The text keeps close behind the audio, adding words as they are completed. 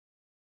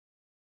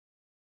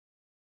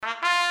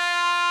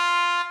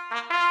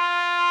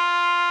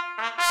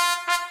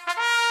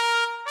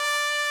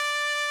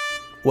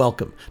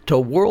Welcome to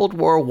World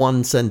War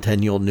I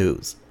Centennial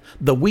News,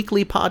 the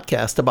weekly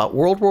podcast about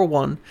World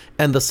War I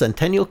and the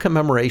centennial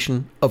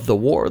commemoration of the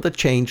war that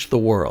changed the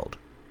world.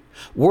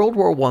 World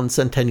War I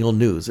Centennial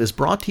News is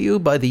brought to you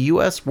by the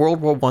U.S. World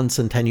War I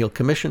Centennial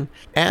Commission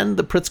and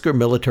the Pritzker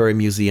Military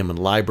Museum and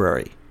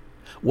Library.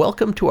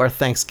 Welcome to our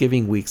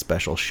Thanksgiving week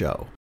special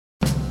show.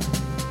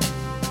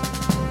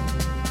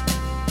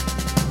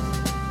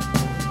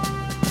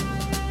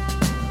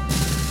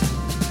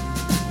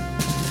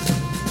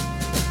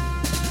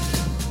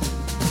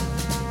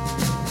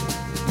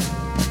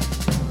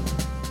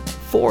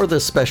 For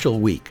this special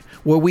week,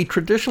 where we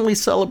traditionally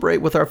celebrate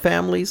with our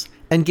families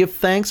and give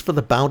thanks for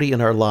the bounty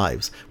in our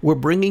lives, we're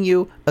bringing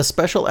you a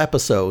special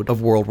episode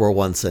of World War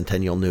I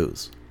Centennial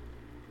News.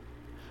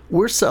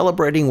 We're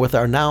celebrating with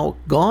our now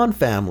gone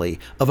family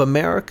of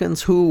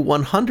Americans who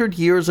 100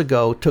 years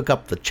ago took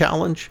up the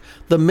challenge,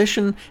 the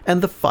mission,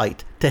 and the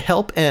fight to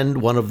help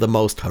end one of the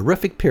most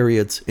horrific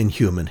periods in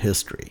human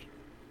history.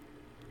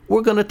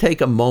 We're going to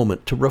take a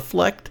moment to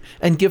reflect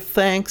and give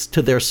thanks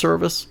to their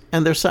service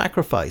and their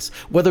sacrifice,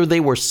 whether they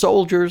were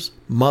soldiers,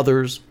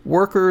 mothers,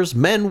 workers,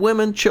 men,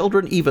 women,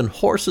 children, even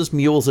horses,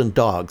 mules, and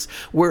dogs.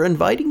 We're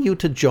inviting you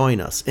to join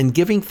us in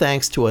giving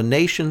thanks to a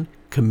nation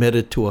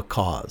committed to a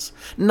cause,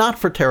 not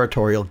for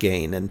territorial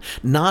gain and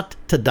not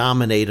to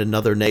dominate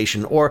another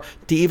nation or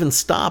to even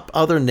stop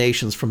other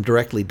nations from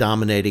directly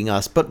dominating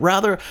us, but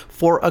rather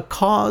for a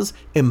cause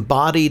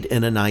embodied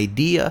in an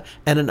idea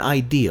and an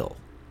ideal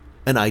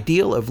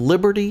of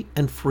liberty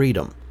and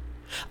freedom.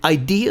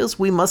 Ideas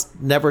we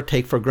must never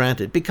take for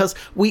granted because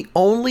we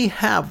only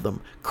have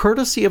them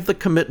courtesy of the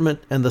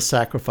commitment and the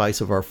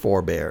sacrifice of our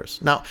forebears.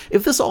 Now,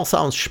 if this all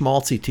sounds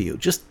schmaltzy to you,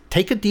 just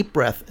take a deep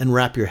breath and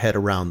wrap your head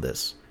around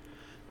this.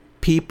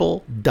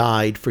 People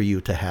died for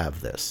you to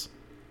have this.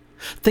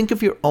 Think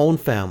of your own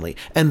family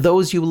and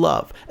those you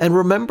love, and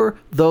remember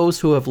those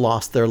who have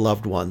lost their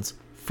loved ones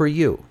for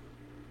you.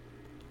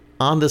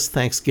 On this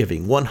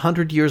Thanksgiving,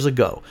 100 years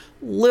ago,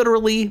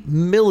 literally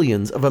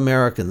millions of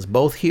Americans,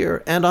 both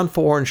here and on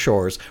foreign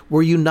shores,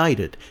 were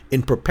united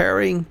in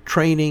preparing,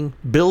 training,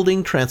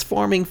 building,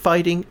 transforming,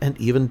 fighting, and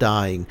even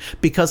dying,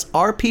 because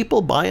our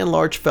people, by and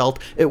large, felt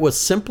it was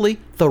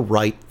simply the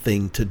right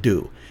thing to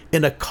do,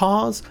 in a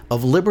cause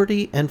of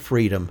liberty and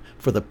freedom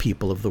for the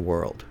people of the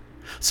world.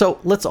 So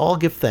let's all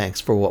give thanks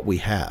for what we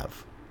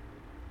have.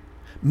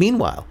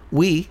 Meanwhile,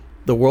 we,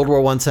 the World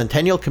War I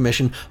Centennial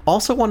Commission,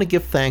 also want to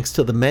give thanks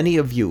to the many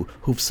of you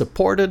who've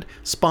supported,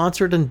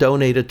 sponsored, and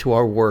donated to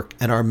our work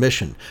and our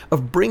mission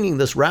of bringing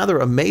this rather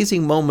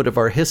amazing moment of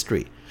our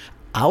history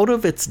out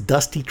of its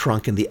dusty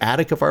trunk in the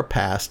attic of our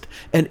past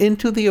and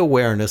into the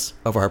awareness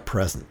of our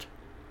present.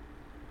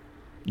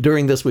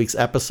 During this week's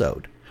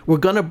episode, we're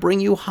going to bring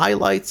you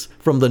highlights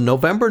from the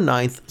November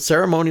 9th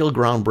ceremonial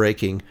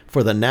groundbreaking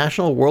for the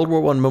National World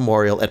War I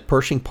Memorial at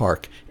Pershing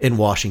Park in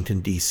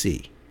Washington,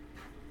 D.C.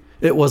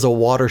 It was a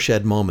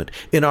watershed moment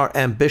in our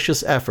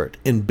ambitious effort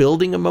in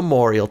building a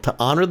memorial to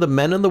honor the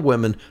men and the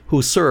women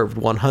who served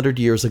 100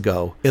 years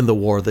ago in the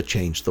war that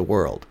changed the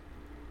world.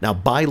 Now,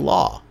 by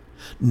law,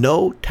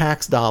 no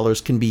tax dollars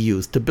can be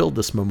used to build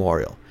this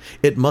memorial.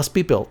 It must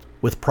be built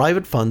with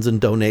private funds and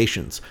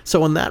donations.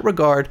 So in that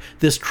regard,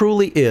 this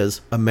truly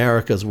is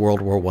America's World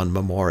War I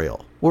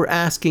memorial. We're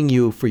asking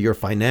you for your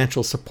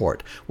financial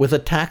support with a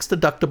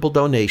tax-deductible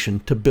donation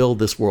to build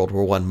this World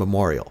War I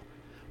memorial.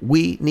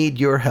 We need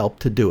your help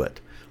to do it.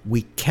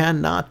 We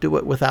cannot do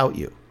it without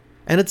you.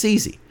 And it's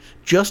easy.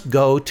 Just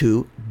go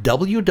to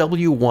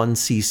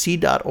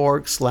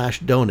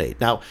ww1cc.org/donate.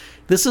 Now,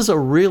 this is a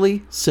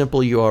really simple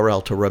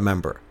URL to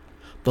remember.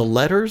 The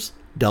letters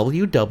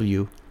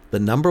WW, the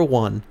number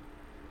 1,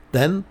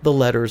 then the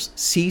letters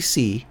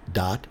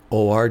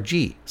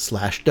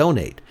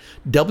cc.org/donate.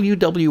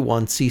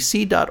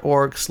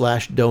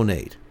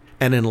 ww1cc.org/donate.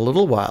 And in a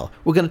little while,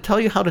 we're going to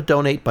tell you how to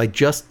donate by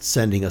just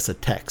sending us a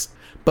text.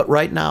 But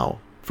right now,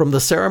 from the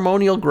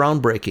ceremonial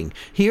groundbreaking,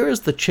 here is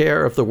the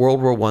chair of the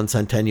World War I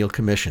Centennial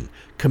Commission,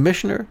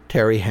 Commissioner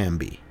Terry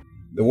Hamby.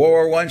 The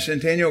World War I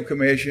Centennial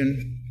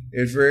Commission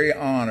is very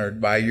honored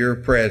by your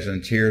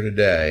presence here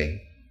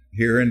today,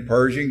 here in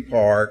Pershing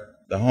Park,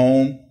 the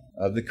home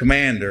of the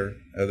commander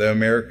of the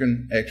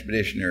American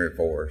Expeditionary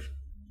Force.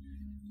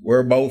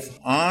 We're both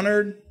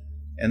honored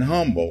and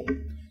humbled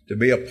to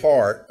be a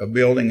part of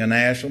building a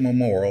national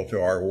memorial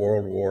to our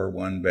World War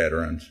I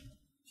veterans.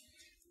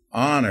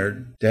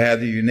 Honored to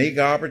have the unique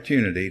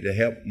opportunity to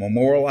help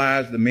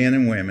memorialize the men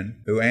and women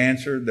who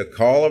answered the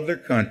call of their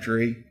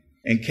country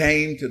and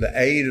came to the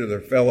aid of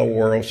their fellow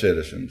world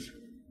citizens.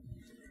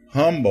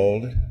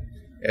 Humbled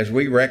as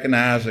we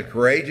recognize the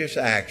courageous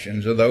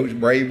actions of those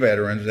brave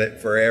veterans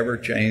that forever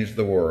changed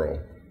the world.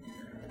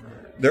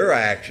 Their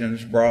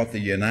actions brought the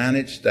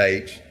United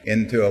States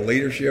into a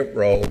leadership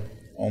role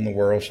on the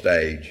world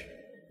stage.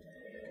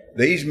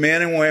 These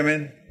men and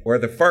women were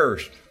the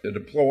first to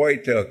deploy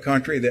to a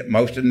country that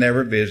most had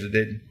never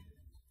visited,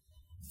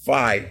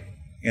 fight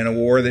in a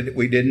war that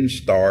we didn't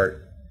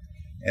start,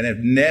 and if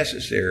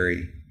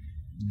necessary,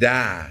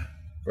 die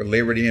for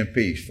liberty and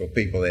peace for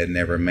people they had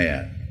never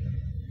met.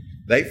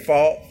 They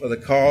fought for the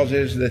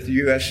causes that the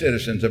U.S.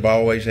 citizens have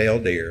always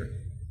held dear,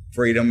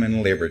 freedom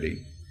and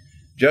liberty.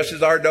 Just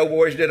as our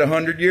doughboys did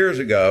 100 years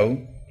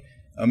ago,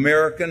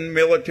 American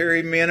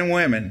military men and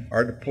women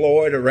are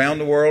deployed around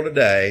the world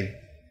today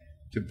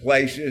to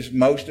places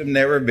most have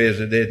never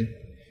visited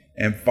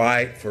and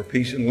fight for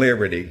peace and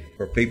liberty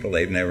for people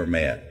they've never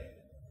met.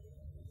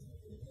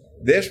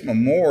 This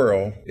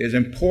memorial is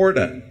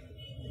important.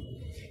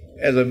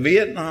 As a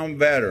Vietnam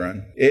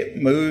veteran,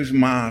 it moves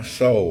my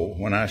soul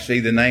when I see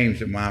the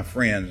names of my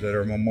friends that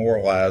are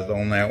memorialized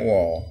on that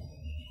wall.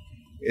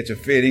 It's a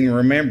fitting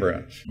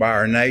remembrance by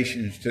our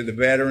nations to the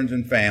veterans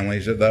and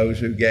families of those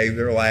who gave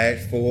their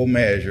last full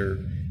measure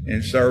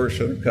in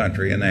service of the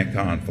country in that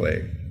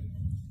conflict.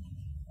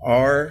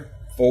 Our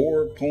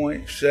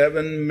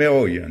 4.7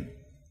 million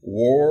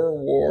World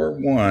War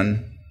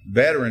I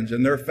veterans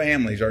and their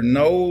families are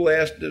no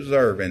less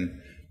deserving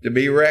to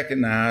be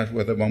recognized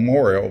with a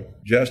memorial,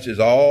 just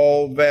as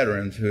all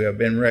veterans who have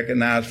been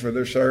recognized for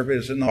their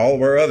service in all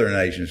of our other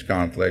nations'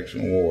 conflicts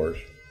and wars.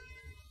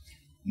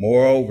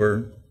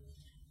 Moreover,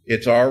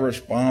 it's our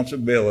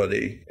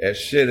responsibility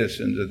as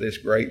citizens of this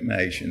great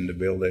nation to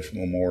build this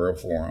memorial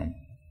for them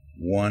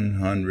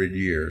 100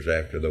 years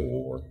after the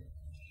war.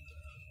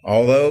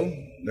 Although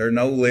there are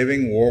no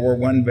living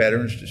World War I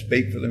veterans to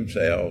speak for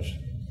themselves,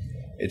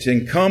 it's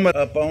incumbent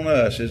upon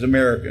us as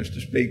Americans to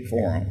speak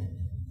for them.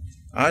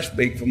 I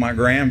speak for my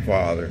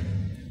grandfather,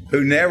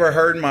 who never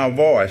heard my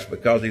voice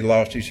because he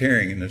lost his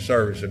hearing in the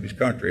service of his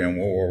country in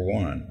World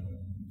War I.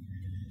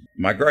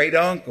 My great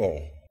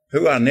uncle,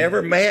 who I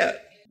never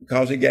met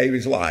because he gave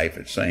his life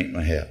at St.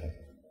 Mihiel.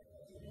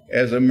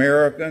 As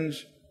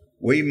Americans,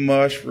 we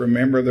must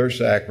remember their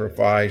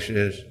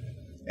sacrifices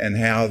and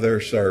how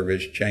their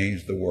service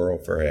changed the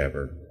world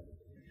forever.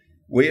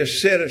 We as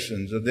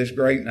citizens of this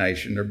great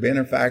nation are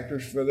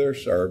benefactors for their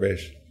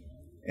service,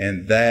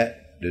 and that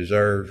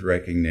deserves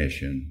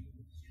recognition.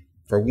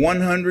 For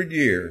 100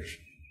 years,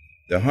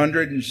 the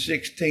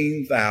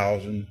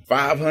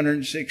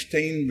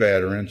 116,516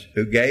 veterans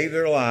who gave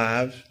their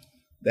lives,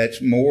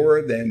 that's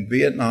more than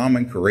Vietnam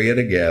and Korea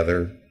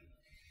together,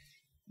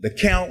 the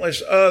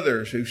countless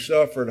others who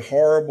suffered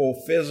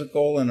horrible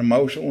physical and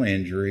emotional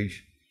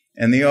injuries,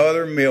 and the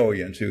other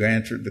millions who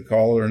answered the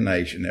call of their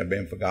nation have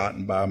been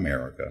forgotten by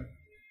America.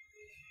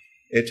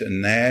 It's a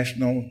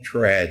national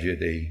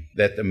tragedy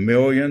that the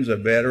millions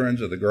of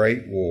veterans of the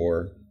Great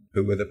War,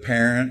 who were the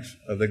parents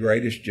of the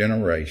greatest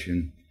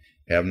generation,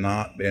 have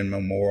not been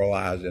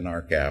memorialized in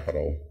our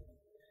capital.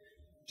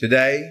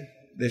 Today,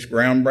 this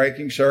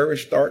groundbreaking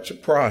service starts a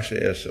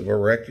process of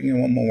erecting a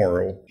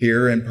memorial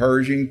here in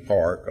Pershing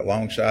Park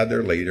alongside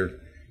their leader,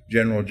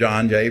 General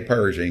John J.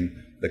 Pershing,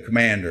 the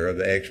commander of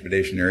the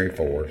Expeditionary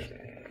Force.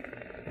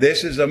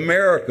 This is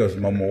America's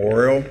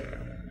memorial,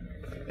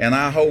 and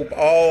I hope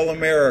all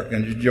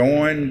Americans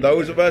join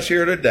those of us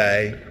here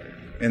today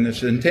in the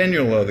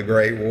centennial of the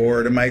Great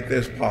War to make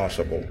this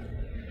possible.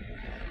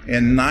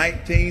 In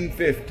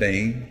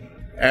 1915,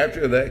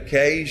 after the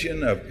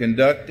occasion of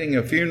conducting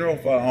a funeral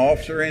for an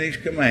officer in his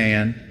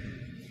command,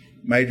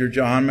 Major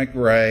John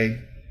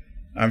McRae,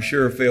 I'm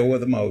sure filled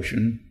with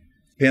emotion,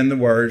 penned the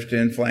words to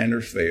In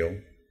Flanders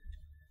Field.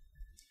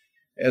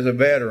 As a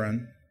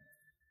veteran,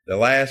 the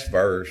last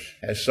verse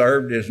has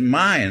served as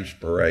my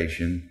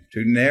inspiration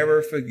to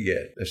never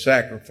forget the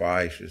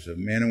sacrifices of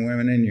men and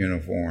women in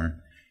uniform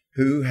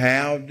who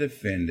have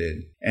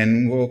defended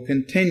and will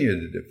continue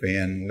to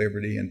defend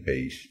liberty and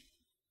peace.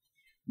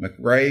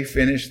 McRae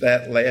finished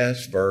that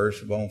last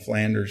verse of On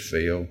Flanders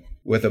Field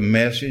with a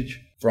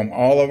message from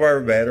all of our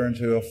veterans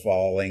who are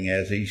falling,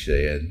 as he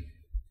said,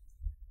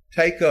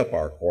 "Take up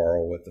our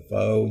quarrel with the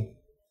foe.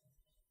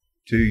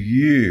 To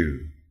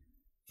you,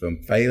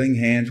 from failing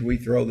hands we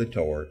throw the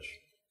torch.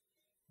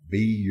 Be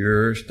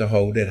yours to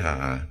hold it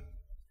high.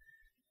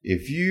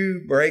 If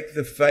you break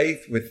the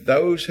faith with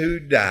those who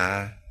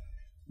die,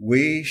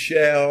 we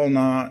shall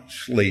not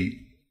sleep,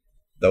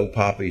 though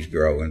poppies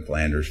grow in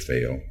Flanders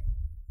Field."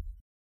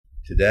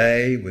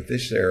 Today, with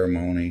this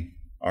ceremony,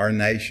 our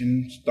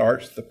nation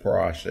starts the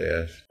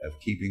process of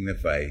keeping the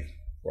faith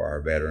for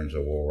our veterans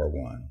of World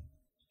War I.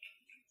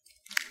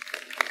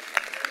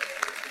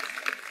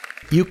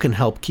 You can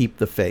help keep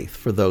the faith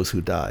for those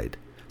who died,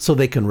 so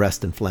they can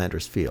rest in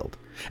Flanders Field.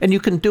 And you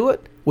can do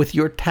it with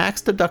your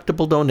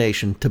tax-deductible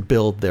donation to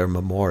build their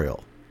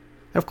memorial.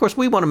 And of course,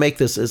 we want to make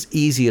this as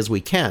easy as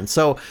we can.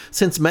 So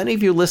since many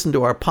of you listen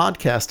to our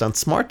podcast on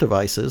smart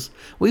devices,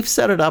 we've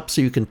set it up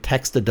so you can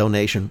text a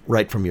donation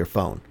right from your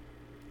phone.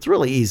 It's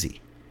really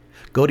easy.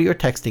 Go to your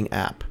texting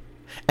app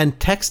and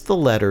text the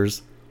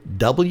letters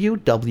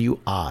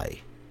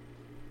WWI.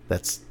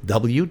 That's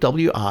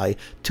WWI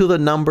to the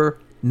number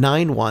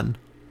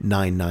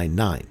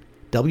 91999.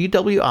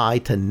 WWI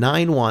to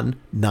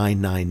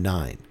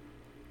 91999.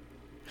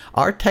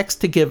 Our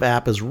Text to Give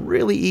app is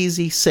really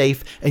easy,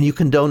 safe, and you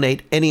can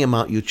donate any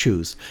amount you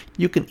choose.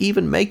 You can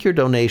even make your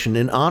donation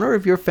in honor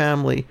of your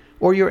family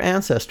or your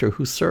ancestor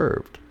who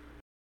served.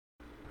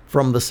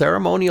 From the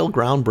ceremonial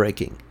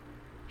groundbreaking,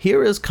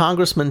 Here is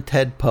Congressman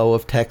Ted Poe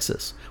of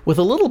Texas with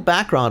a little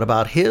background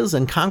about his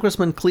and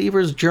Congressman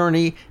Cleaver's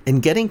journey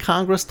in getting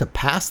Congress to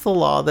pass the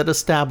law that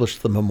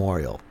established the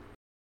memorial.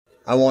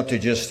 I want to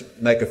just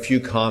make a few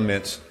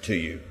comments to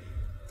you.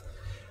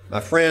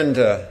 My friend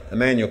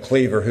Emanuel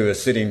Cleaver, who is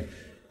sitting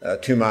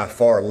to my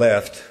far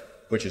left,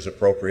 which is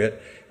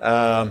appropriate,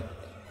 and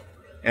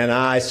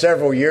I,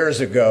 several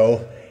years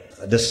ago,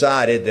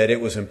 decided that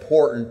it was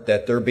important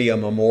that there be a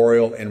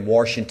memorial in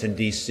Washington,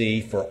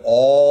 D.C. for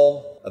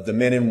all of the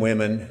men and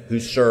women who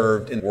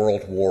served in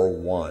World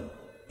War I.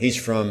 He's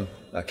from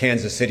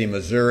Kansas City,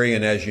 Missouri,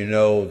 and as you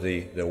know,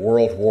 the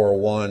World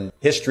War I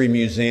History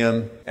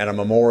Museum and a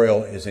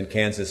memorial is in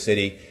Kansas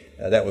City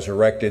that was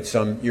erected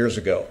some years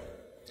ago.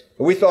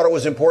 But we thought it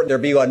was important there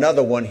be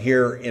another one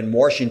here in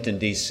Washington,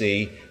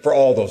 D.C. for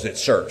all those that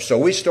served. So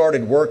we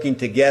started working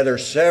together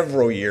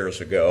several years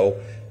ago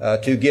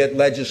to get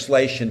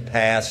legislation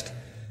passed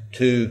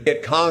to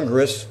get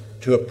Congress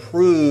to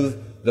approve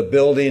the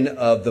building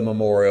of the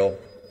memorial,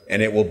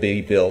 and it will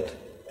be built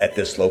at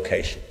this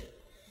location.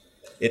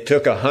 It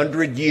took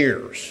 100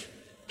 years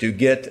to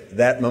get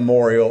that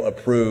memorial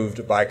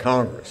approved by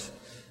Congress.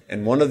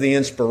 And one of the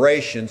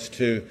inspirations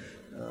to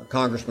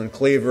Congressman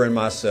Cleaver and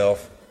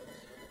myself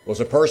was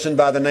a person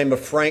by the name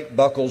of Frank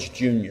Buckles,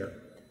 Jr.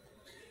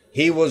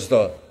 He was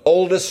the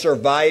oldest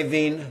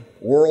surviving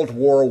World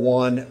War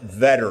I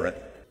veteran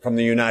from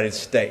the United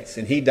States,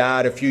 and he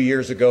died a few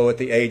years ago at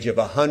the age of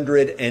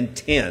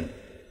 110.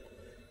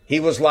 He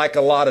was like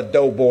a lot of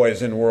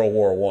doughboys in World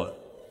War I.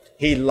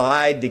 He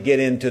lied to get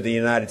into the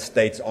United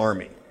States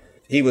Army.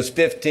 He was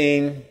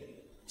 15.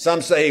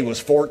 Some say he was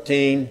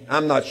 14.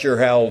 I'm not sure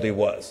how old he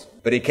was.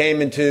 But he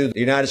came into the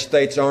United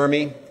States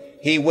Army.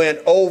 He went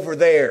over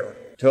there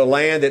to a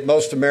land that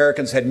most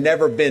Americans had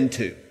never been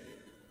to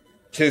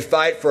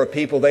fight for a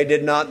people they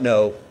did not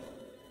know,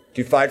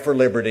 to fight for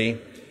liberty.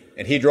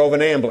 And he drove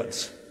an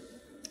ambulance.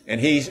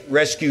 And he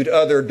rescued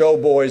other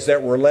doughboys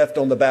that were left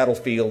on the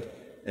battlefield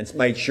and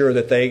made sure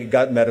that they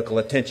got medical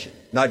attention.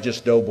 Not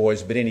just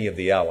doughboys, but any of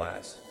the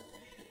Allies.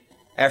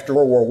 After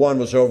World War I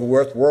was over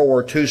with, World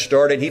War II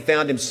started. He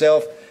found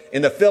himself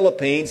in the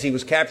Philippines. He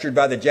was captured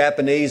by the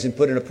Japanese and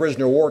put in a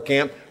prisoner of war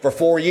camp for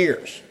 4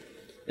 years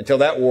until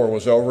that war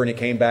was over, and he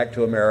came back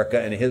to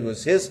America. And it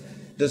was his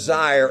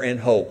desire and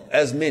hope,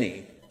 as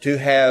many, to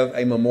have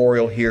a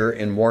memorial here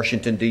in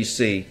Washington,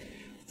 D.C.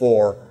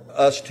 for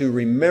us to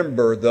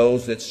remember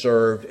those that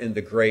served in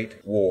the Great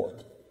War.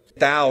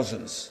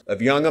 Thousands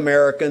of young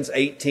Americans,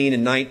 18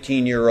 and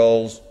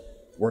 19-year-olds,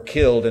 were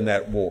killed in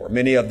that war.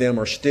 Many of them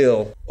are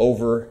still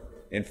over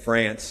in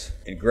France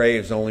in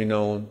graves only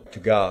known to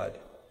God.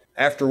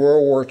 After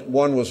World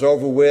War I was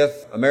over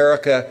with,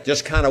 America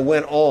just kind of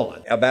went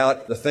on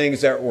about the things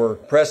that were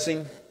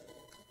pressing,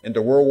 and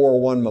the World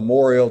War I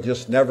memorial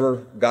just never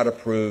got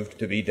approved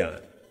to be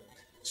done.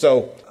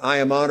 So I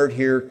am honored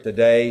here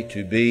today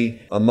to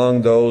be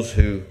among those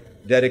who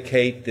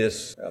dedicate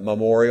this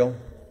memorial.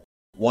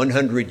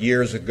 100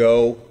 years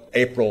ago,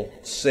 April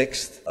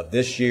 6th of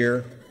this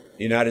year,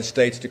 the United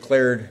States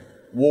declared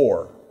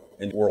war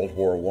in World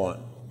War I.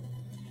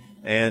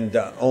 And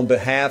on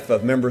behalf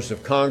of members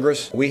of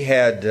Congress, we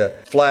had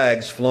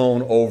flags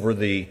flown over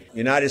the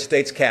United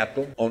States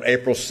Capitol on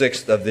April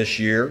 6th of this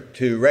year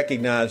to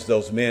recognize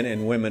those men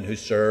and women who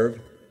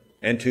served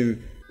and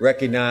to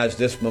recognize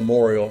this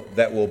memorial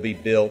that will be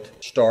built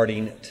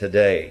starting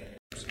today.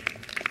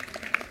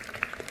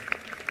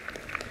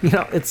 You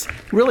know, it's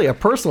really a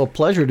personal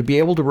pleasure to be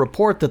able to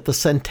report that the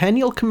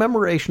centennial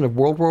commemoration of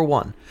World War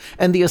I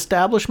and the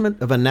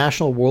establishment of a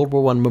National World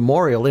War I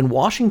Memorial in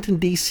Washington,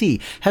 D.C.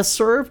 has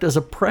served as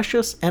a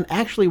precious and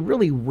actually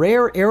really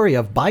rare area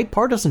of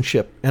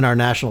bipartisanship in our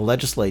national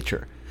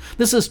legislature.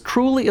 This is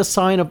truly a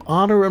sign of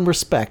honor and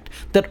respect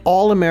that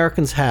all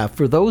Americans have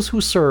for those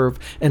who serve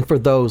and for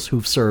those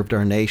who've served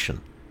our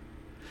nation.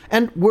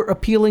 And we're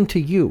appealing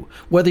to you,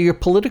 whether your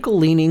political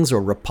leanings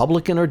are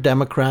Republican or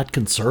Democrat,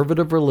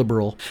 conservative or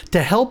liberal,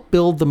 to help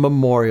build the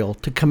memorial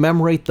to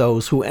commemorate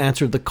those who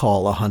answered the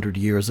call 100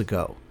 years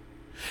ago.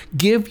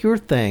 Give your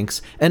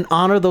thanks and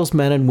honor those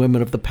men and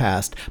women of the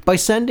past by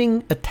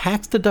sending a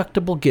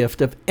tax-deductible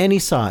gift of any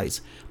size,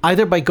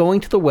 either by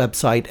going to the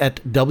website at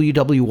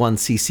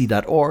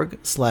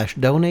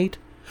ww1cc.org/donate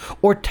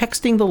or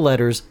texting the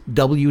letters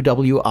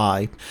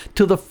WWI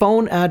to the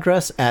phone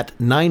address at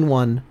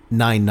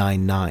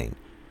 91999.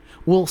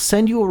 We'll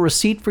send you a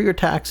receipt for your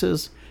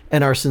taxes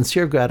and our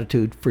sincere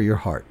gratitude for your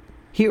heart.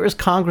 Here is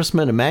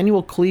Congressman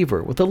Emanuel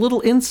Cleaver with a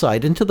little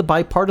insight into the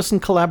bipartisan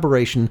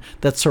collaboration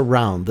that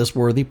surround this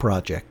worthy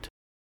project.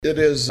 It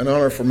is an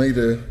honor for me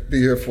to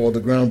be here for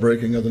the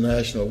groundbreaking of the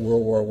National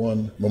World War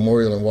I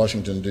Memorial in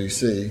Washington,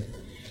 D.C.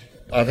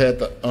 I've had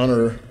the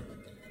honor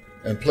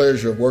and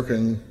pleasure of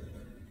working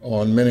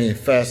on many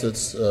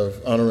facets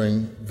of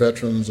honoring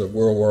veterans of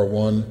World War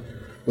I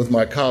with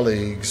my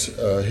colleagues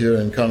here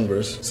in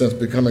Congress since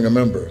becoming a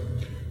member.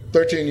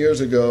 13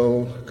 years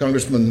ago,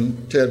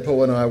 Congressman Ted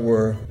Poe and I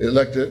were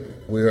elected.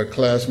 We are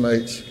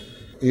classmates.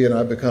 He and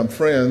I become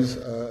friends.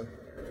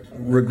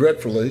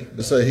 Regretfully,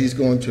 to say he's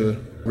going to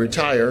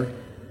retire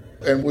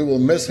And we will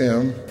miss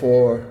him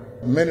for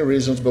many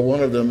reasons, but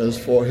one of them is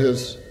for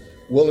his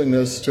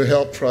willingness to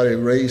help try to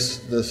erase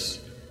this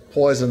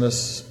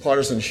poisonous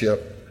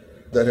partisanship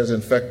that has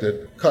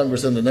infected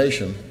Congress and the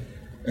nation.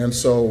 And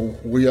so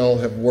we all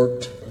have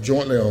worked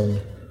jointly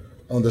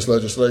on this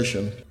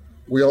legislation.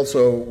 We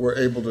also were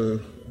able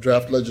to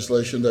draft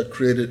legislation that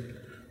created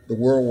the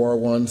World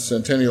War I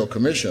Centennial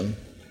Commission,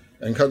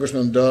 and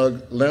Congressman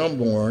Doug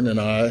Lamborn and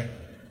I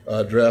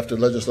drafted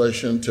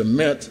legislation to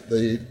mint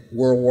the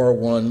World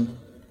War I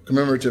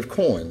commemorative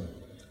coin.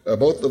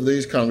 Both of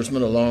these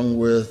congressmen, along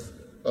with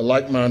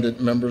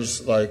like-minded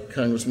members like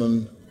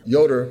Congressman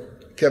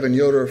Kevin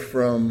Yoder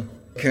from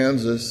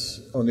Kansas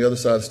on the other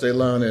side of the state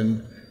line,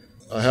 and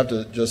I have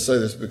to just say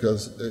this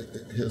because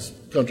his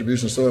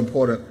contribution is so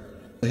important.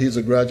 He's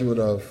a graduate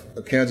of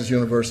Kansas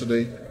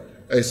University,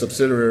 a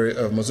subsidiary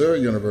of Missouri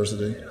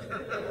University.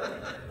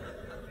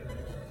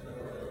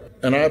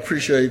 And I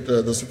appreciate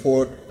the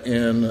support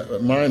in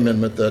my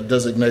amendment that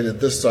designated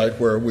this site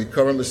where we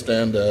currently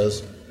stand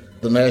as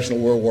the National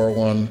World War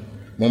I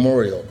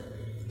Memorial.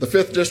 The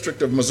 5th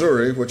District of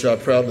Missouri, which I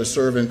proudly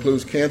serve,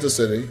 includes Kansas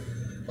City,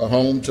 a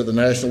home to the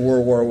National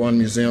World War I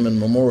Museum and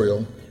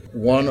Memorial,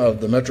 one of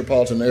the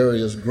metropolitan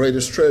area's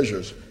greatest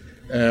treasures.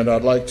 And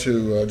I'd like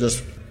to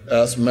just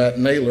ask Matt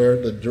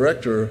Naylor, the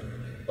director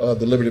of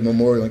the Liberty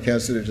Memorial in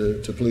Kansas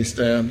City, to please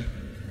stand.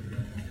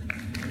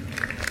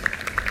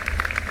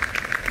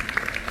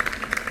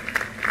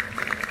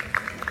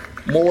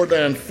 More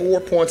than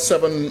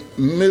 4.7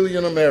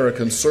 million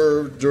Americans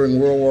served during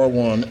World War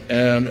I,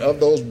 and of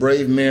those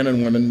brave men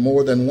and women,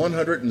 more than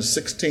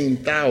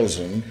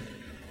 116,000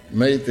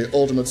 made the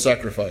ultimate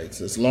sacrifice.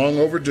 It's long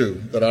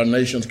overdue that our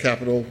nation's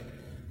capital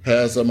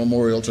has a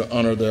memorial to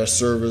honor their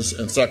service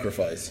and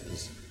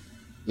sacrifices.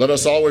 Let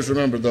us always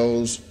remember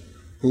those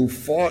who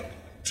fought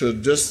to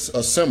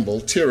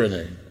disassemble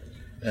tyranny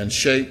and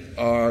shape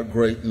our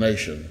great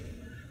nation.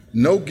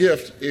 No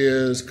gift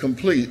is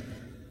complete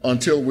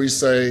until we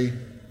say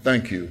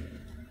thank you.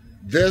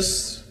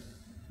 This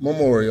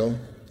memorial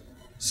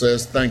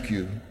says thank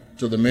you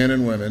to the men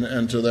and women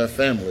and to their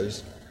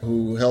families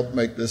who helped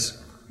make this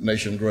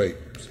nation great.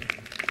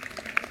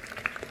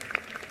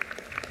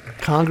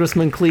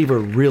 Congressman Cleaver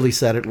really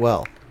said it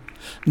well.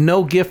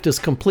 No gift is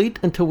complete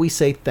until we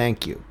say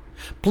thank you.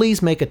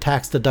 Please make a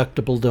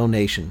tax-deductible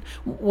donation,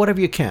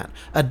 whatever you can.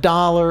 $1,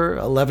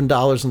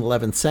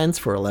 $11.11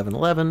 for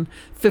 1111,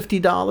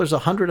 $50,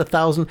 $100,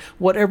 $1,000,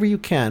 whatever you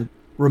can.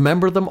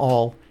 Remember them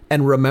all,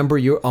 and remember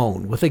your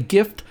own, with a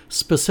gift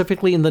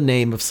specifically in the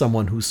name of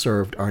someone who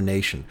served our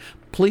nation.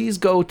 Please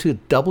go to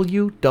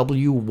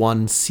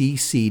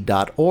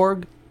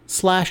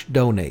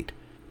ww1cc.org/donate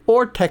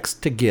or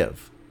text to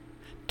give.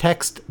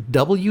 Text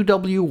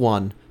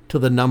WW1 to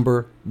the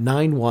number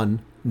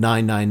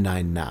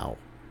 91999 now.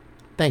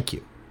 Thank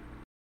you.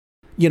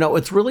 You know,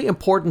 it's really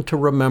important to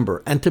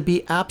remember and to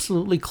be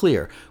absolutely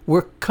clear.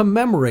 We're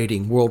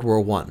commemorating World War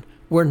I.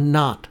 We're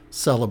not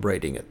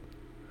celebrating it.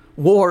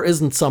 War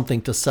isn't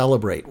something to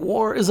celebrate.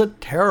 War is a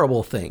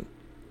terrible thing.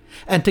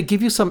 And to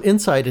give you some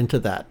insight into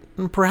that,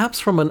 and perhaps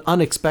from an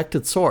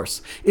unexpected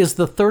source, is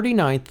the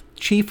 39th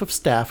Chief of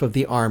Staff of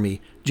the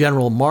Army,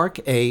 General Mark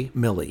A.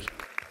 Milley.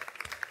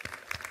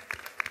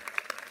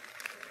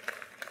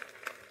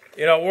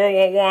 You know,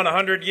 World War I,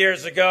 100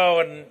 years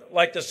ago, and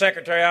like the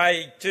Secretary,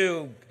 I,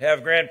 too,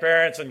 have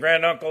grandparents and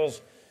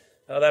granduncles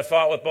that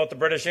fought with both the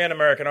British and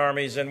American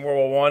armies in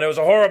World War I. It was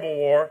a horrible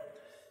war.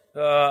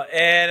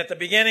 And at the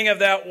beginning of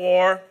that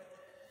war,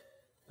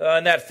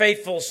 in that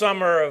fateful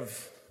summer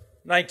of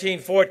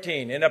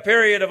 1914, in a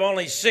period of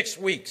only 6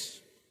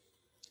 weeks,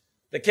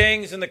 the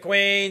kings and the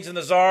queens and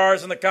the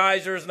czars and the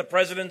kaisers and the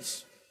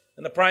presidents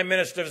and the prime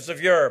ministers of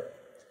Europe,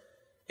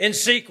 in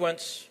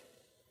sequence,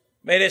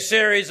 made a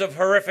series of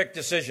horrific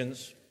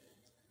decisions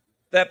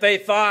that they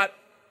thought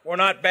were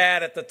not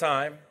bad at the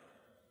time,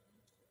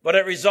 but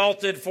it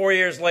resulted 4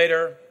 years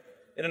later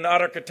in an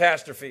utter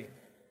catastrophe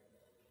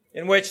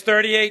in which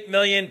 38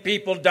 million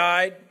people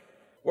died,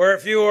 where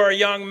if you were a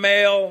young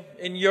male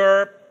in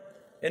Europe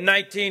in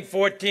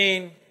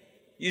 1914,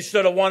 you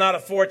stood a 1 out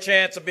of 4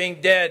 chance of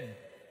being dead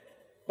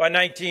by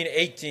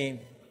 1918.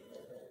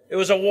 It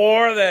was a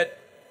war that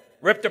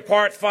ripped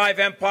apart 5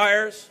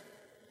 empires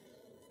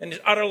and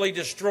utterly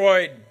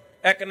destroyed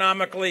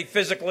economically,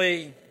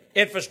 physically,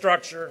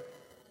 infrastructure,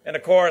 and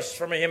of course,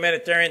 from a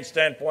humanitarian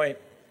standpoint,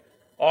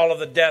 all of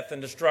the death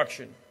and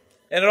destruction.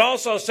 And it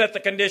also set the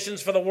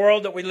conditions for the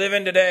world that we live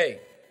in today.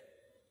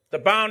 The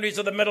boundaries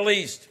of the Middle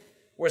East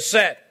were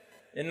set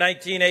in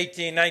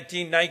 1918,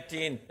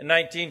 1919, and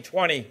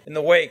 1920 in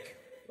the wake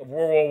of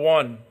World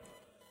War I.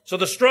 So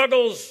the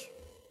struggles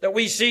that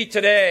we see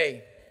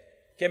today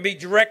can be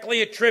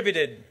directly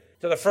attributed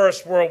to the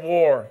First World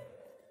War.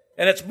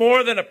 And it's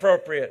more than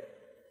appropriate,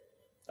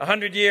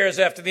 100 years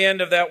after the end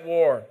of that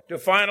war, to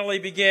finally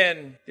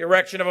begin the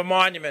erection of a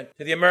monument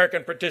to the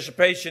American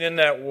participation in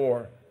that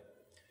war.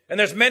 And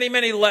there's many,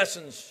 many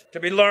lessons to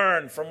be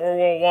learned from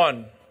World War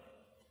I.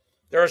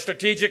 There are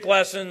strategic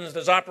lessons,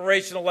 there's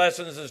operational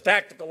lessons, there's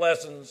tactical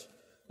lessons,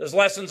 there's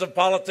lessons of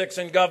politics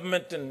and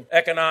government and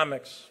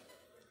economics.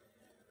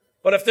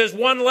 But if there's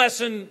one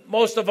lesson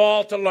most of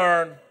all to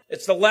learn,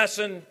 it's the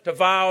lesson to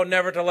vow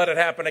never to let it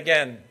happen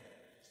again.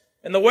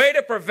 And the way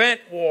to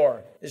prevent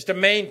war is to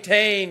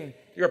maintain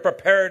your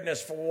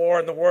preparedness for war,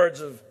 in the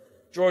words of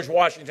George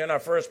Washington, our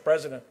first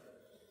president.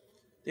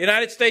 The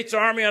United States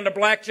Army under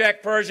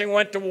Blackjack Pershing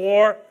went to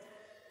war,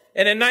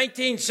 and in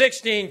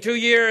 1916, 2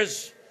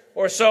 years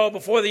or so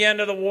before the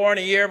end of the war and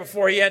a year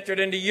before he entered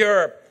into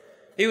Europe,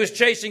 he was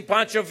chasing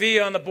Pancho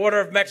Villa on the border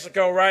of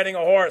Mexico, riding a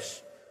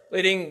horse,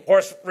 leading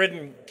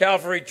horse-ridden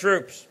cavalry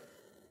troops.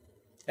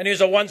 And he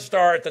was a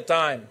one-star at the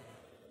time.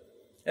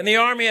 And the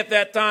Army at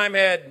that time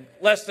had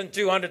less than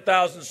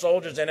 200,000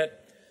 soldiers in it,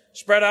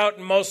 spread out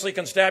in mostly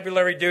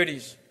constabulary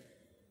duties.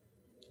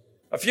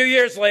 A few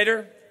years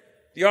later,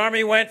 the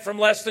Army went from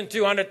less than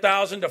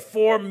 200,000 to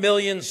 4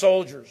 million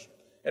soldiers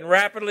and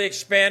rapidly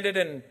expanded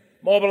and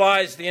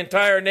mobilized the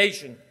entire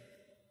nation.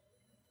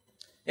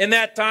 In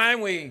that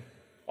time, we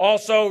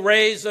also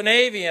raised a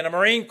Navy and a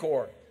Marine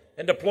Corps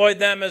and deployed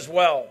them as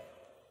well.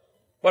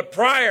 But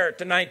prior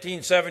to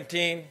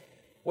 1917,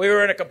 we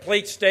were in a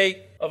complete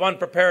state of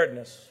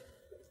unpreparedness.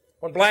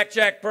 When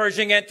Blackjack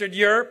Pershing entered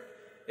Europe,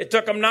 it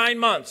took him 9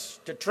 months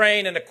to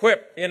train and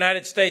equip the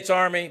United States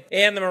Army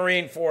and the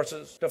Marine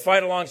forces to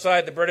fight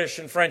alongside the British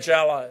and French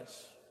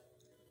allies.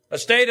 A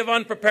state of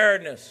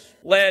unpreparedness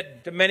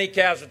led to many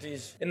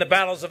casualties in the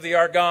battles of the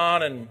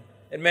Argonne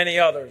and many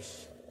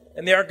others.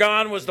 And the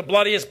Argonne was the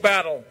bloodiest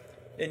battle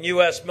in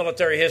U.S.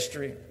 military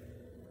history.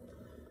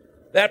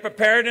 That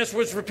preparedness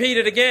was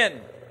repeated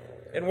again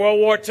in World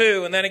War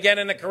II and then again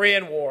in the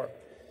Korean War.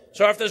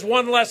 So if there's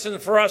one lesson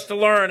for us to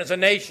learn as a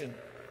nation,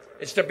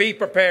 it's to be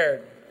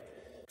prepared.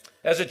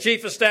 As a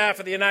Chief of Staff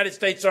of the United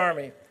States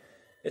Army,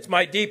 it's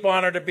my deep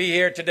honor to be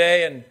here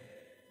today and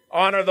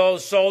honor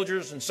those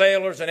soldiers and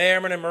sailors and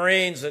airmen and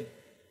Marines that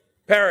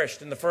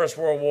perished in the First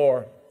World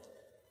War.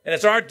 And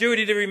it's our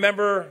duty to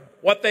remember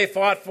what they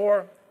fought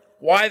for,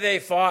 why they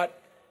fought.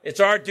 It's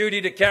our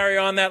duty to carry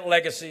on that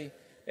legacy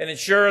and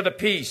ensure the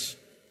peace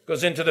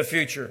goes into the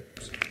future.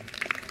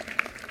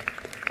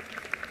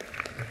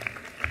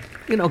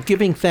 You know,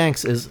 giving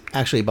thanks is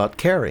actually about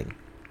caring.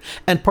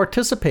 And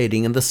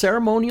participating in the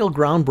ceremonial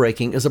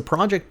groundbreaking is a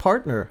project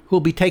partner who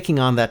will be taking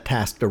on that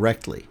task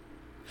directly.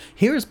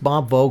 Here's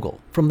Bob Vogel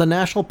from the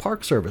National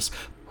Park Service,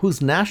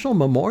 whose National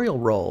Memorial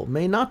role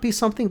may not be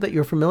something that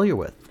you're familiar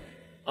with.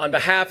 On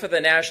behalf of the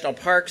National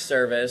Park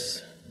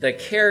Service, the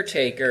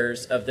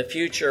caretakers of the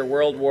future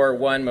World War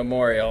I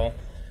Memorial,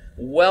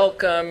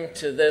 welcome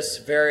to this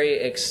very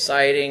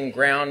exciting,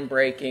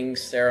 groundbreaking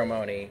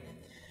ceremony.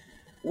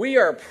 We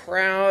are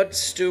proud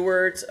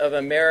stewards of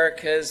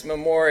America's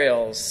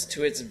memorials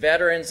to its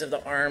veterans of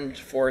the armed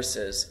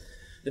forces.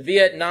 The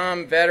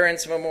Vietnam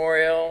Veterans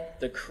Memorial,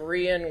 the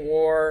Korean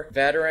War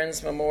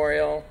Veterans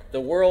Memorial,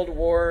 the World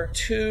War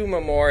II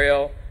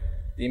Memorial,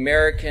 the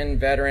American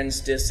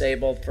Veterans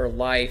Disabled for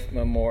Life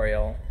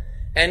Memorial.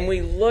 And we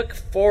look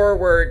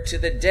forward to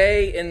the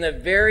day in the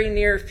very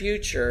near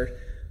future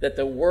that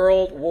the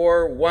World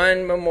War I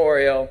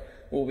Memorial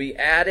will be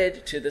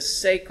added to the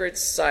sacred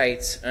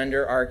sites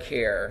under our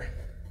care.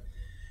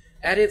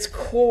 At its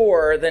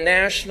core, the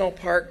National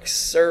Park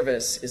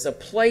Service is a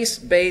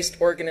place-based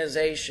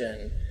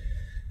organization.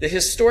 The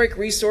historic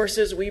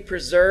resources we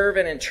preserve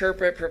and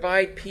interpret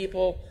provide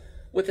people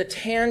with a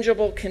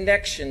tangible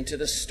connection to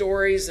the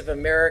stories of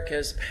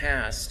America's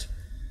past,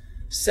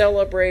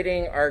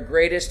 celebrating our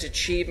greatest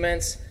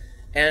achievements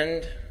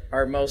and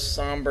our most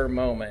somber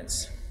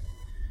moments.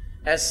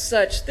 As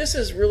such, this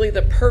is really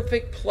the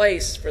perfect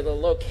place for the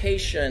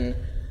location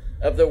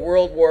of the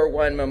World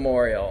War I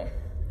Memorial.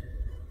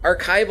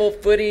 Archival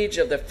footage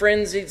of the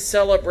frenzied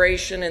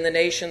celebration in the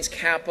nation's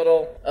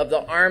capital of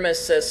the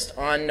armistice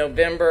on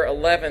November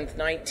 11th,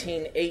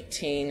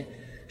 1918,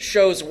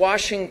 shows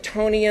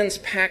Washingtonians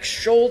packed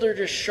shoulder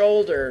to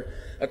shoulder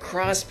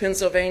across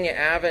Pennsylvania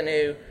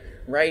Avenue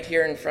right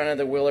here in front of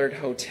the Willard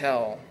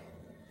Hotel.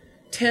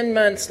 10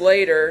 months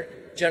later,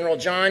 General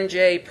John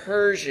J.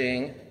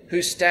 Pershing,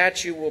 whose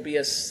statue will be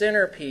a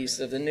centerpiece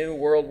of the new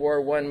World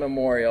War I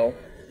Memorial,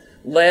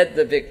 led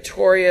the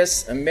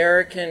victorious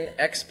American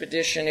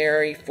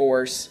Expeditionary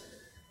Force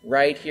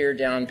right here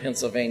down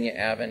Pennsylvania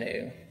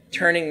Avenue,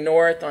 turning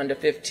north onto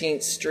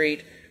 15th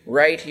Street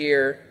right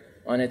here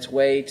on its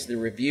way to the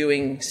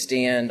reviewing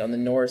stand on the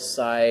north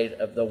side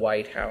of the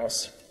White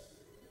House.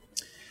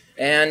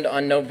 And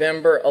on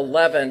November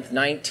 11th,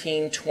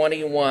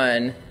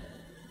 1921,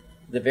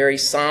 the very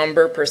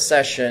somber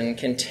procession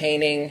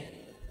containing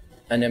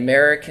an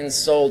American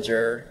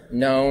soldier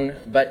known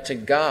but to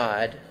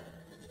God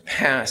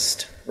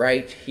passed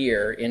right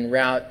here en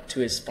route to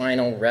his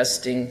final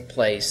resting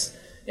place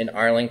in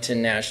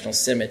Arlington National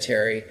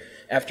Cemetery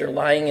after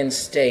lying in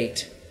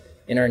state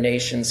in our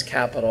nation's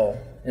capital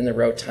in the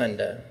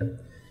Rotunda.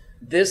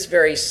 This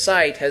very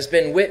site has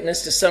been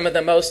witness to some of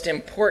the most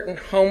important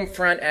home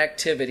front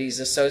activities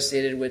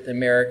associated with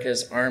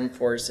America's armed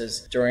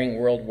forces during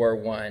World War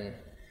I.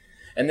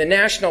 And the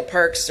National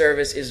Park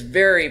Service is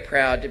very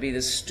proud to be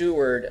the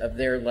steward of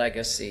their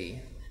legacy.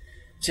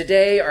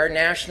 Today, our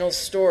national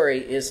story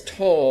is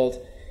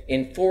told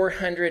in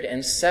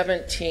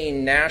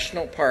 417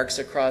 national parks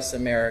across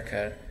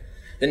America.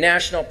 The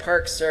National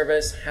Park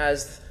Service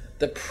has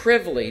the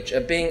privilege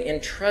of being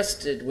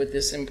entrusted with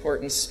this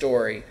important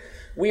story.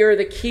 We are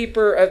the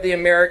keeper of the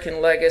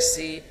American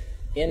legacy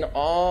in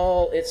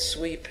all its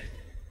sweep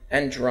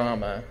and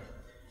drama.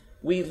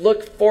 We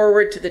look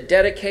forward to the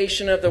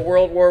dedication of the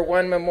World War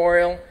I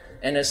Memorial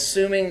and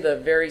assuming the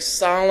very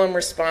solemn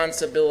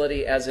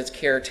responsibility as its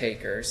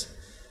caretakers.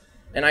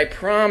 And I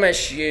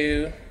promise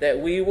you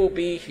that we will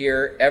be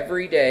here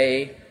every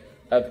day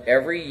of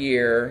every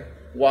year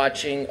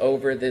watching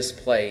over this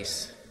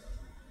place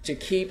to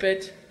keep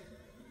it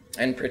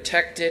and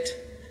protect it,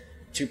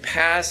 to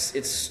pass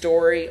its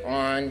story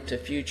on to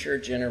future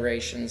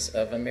generations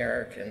of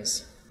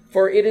Americans.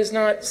 For it is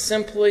not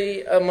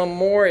simply a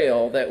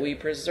memorial that we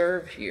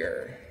preserve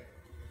here.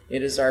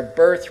 It is our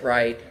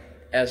birthright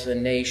as a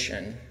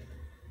nation,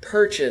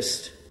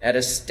 purchased at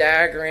a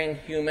staggering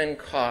human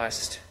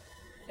cost,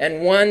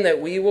 and one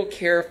that we will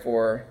care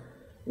for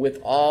with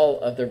all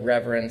of the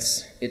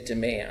reverence it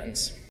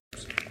demands.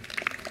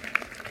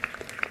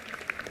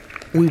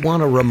 We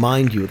want to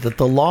remind you that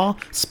the law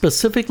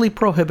specifically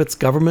prohibits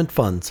government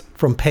funds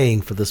from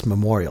paying for this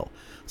memorial.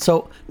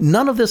 So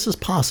none of this is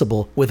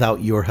possible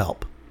without your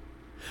help.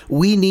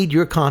 We need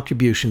your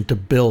contribution to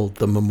build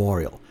the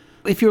memorial.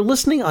 If you're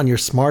listening on your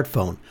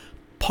smartphone,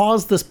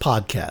 pause this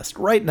podcast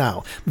right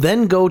now,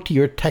 then go to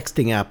your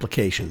texting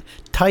application.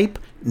 Type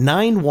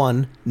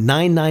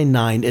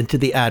 91999 into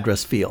the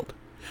address field.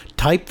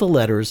 Type the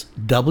letters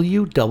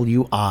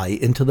WWI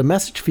into the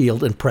message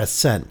field and press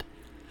send.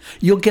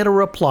 You'll get a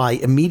reply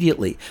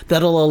immediately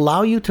that'll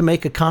allow you to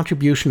make a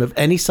contribution of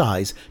any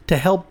size to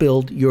help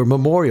build your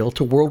memorial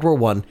to World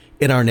War I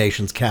in our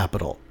nation's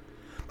capital.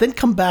 Then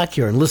come back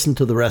here and listen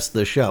to the rest of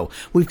the show.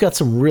 We've got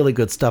some really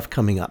good stuff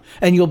coming up,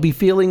 and you'll be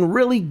feeling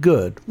really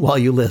good while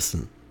you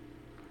listen.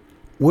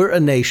 We're a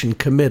nation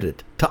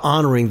committed to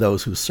honoring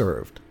those who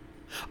served.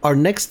 Our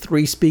next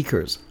three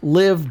speakers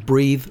live,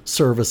 breathe,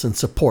 service, and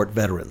support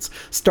veterans,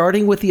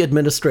 starting with the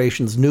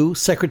administration's new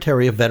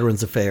Secretary of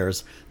Veterans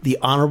Affairs, the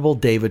Honorable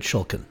David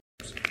Shulkin.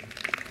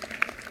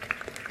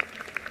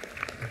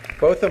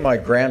 Both of my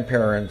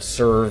grandparents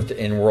served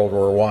in World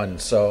War I,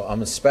 so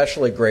I'm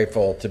especially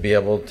grateful to be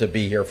able to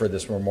be here for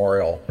this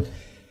memorial.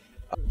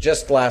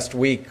 Just last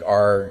week,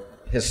 our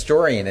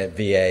historian at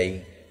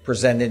VA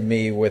presented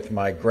me with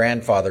my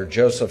grandfather,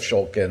 Joseph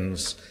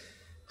Shulkin's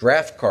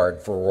draft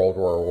card for World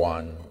War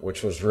I,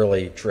 which was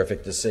really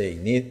terrific to see.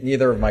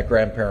 Neither of my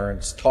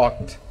grandparents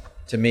talked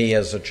to me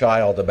as a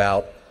child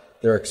about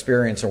their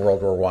experience in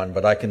World War I,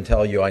 but I can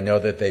tell you, I know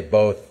that they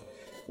both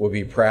would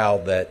be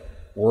proud that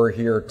we're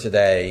here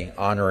today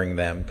honoring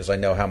them, because I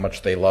know how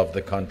much they love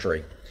the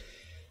country.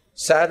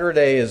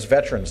 Saturday is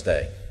Veterans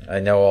Day. I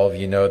know all of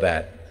you know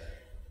that.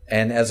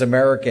 And as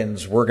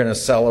Americans, we're going to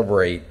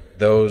celebrate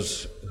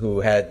those who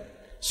had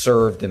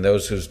served and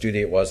those whose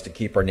duty it was to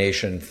keep our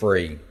nation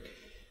free.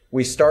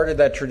 We started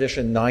that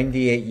tradition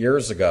 98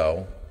 years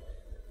ago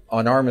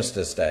on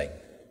Armistice Day.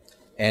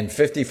 And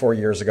 54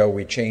 years ago,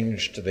 we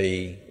changed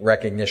the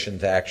recognition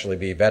to actually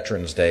be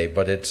Veterans Day,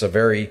 but it's a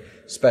very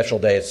special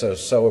day. It's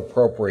so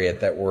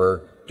appropriate that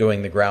we're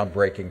doing the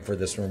groundbreaking for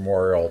this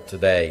memorial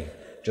today,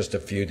 just a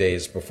few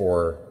days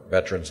before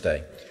Veterans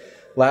Day.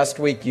 Last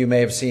week, you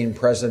may have seen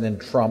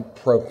President Trump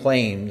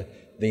proclaimed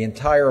the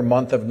entire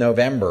month of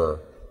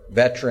November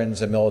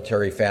Veterans and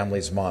Military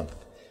Families Month,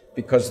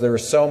 because there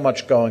is so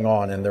much going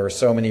on and there are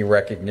so many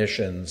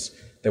recognitions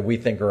that we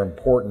think are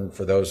important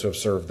for those who have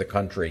served the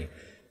country.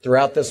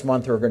 Throughout this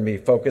month, we're going to be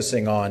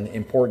focusing on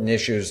important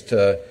issues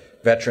to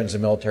veterans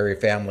and military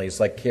families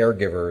like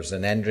caregivers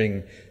and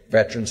ending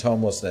veterans'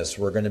 homelessness.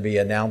 We're going to be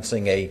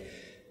announcing a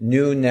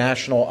new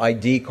national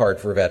ID card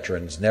for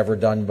veterans, never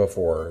done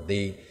before.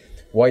 The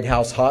White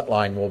House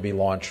hotline will be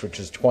launched, which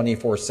is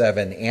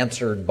 24/7,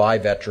 answered by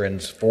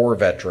veterans for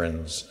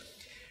veterans.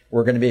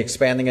 We're going to be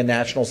expanding a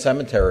national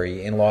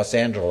cemetery in Los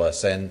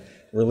Angeles and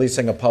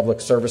releasing a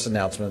public service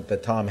announcement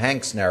that Tom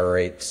Hanks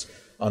narrates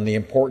on the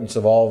importance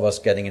of all of us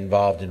getting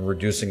involved in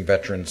reducing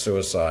veteran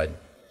suicide.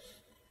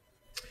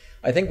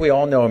 I think we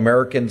all know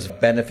Americans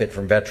benefit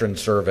from veteran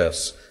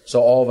service,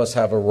 so all of us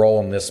have a role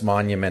in this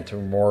monument to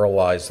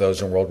memorialize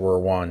those in World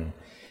War I.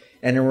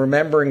 And in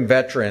remembering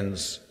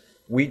veterans,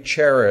 we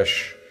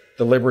cherish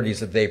the liberties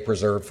that they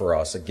preserved for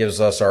us. It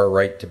gives us our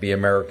right to be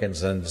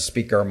Americans and to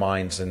speak our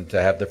minds and to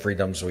have the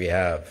freedoms we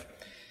have.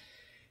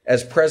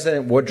 As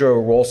President Woodrow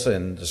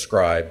Wilson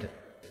described,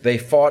 they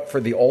fought for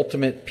the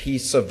ultimate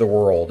peace of the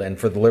world and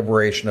for the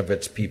liberation of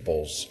its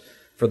peoples,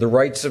 for the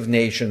rights of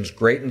nations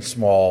great and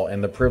small,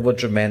 and the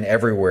privilege of men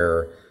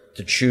everywhere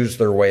to choose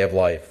their way of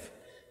life.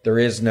 There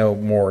is no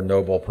more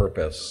noble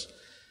purpose.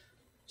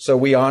 So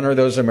we honor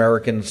those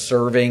Americans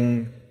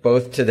serving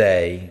both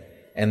today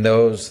and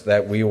those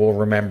that we will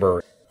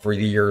remember for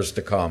the years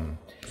to come.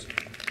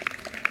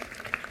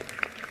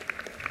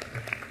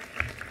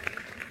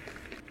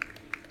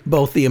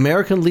 Both the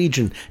American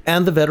Legion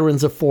and the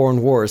Veterans of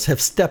Foreign Wars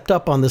have stepped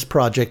up on this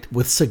project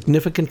with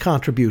significant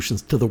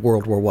contributions to the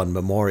World War I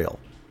Memorial.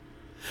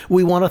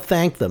 We want to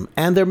thank them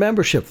and their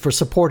membership for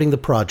supporting the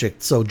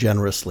project so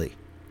generously.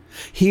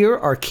 Here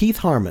are Keith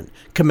Harmon,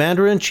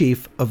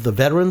 Commander-in-Chief of the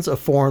Veterans of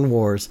Foreign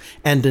Wars,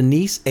 and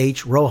Denise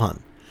H.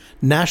 Rohan,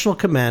 National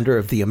Commander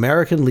of the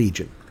American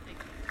Legion.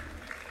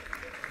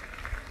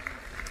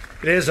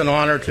 It is an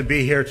honor to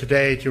be here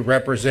today to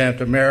represent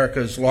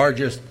America's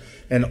largest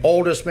and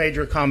oldest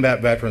major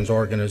combat veterans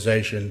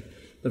organization,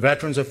 the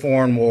Veterans of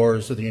Foreign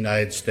Wars of the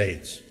United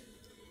States.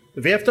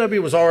 The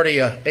VFW was already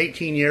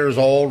 18 years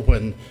old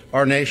when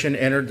our nation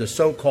entered the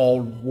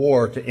so-called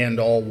war to end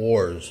all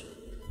wars.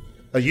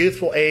 A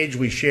youthful age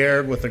we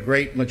shared with the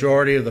great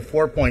majority of the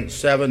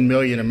 4.7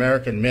 million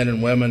American men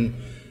and women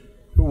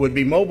who would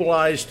be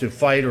mobilized to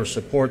fight or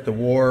support the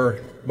war,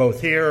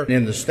 both here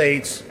in the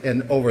States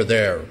and over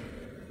there.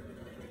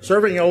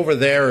 Serving over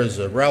there is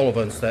a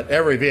relevance that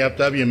every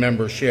VFW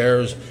member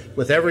shares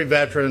with every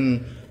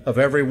veteran of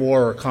every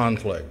war or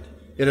conflict.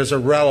 It is a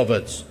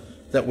relevance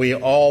that we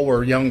all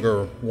were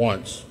younger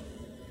once,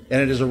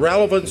 and it is a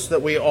relevance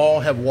that we all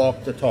have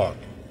walked the talk.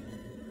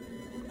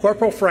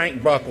 Corporal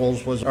Frank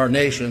Buckles was our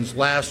nation's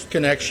last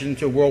connection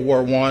to World War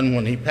I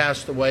when he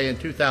passed away in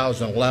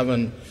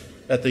 2011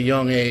 at the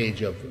young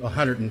age of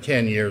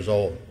 110 years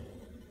old.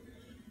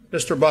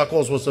 Mr.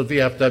 Buckles was a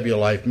VFW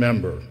Life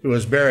member who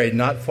was buried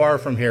not far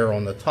from here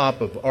on the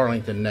top of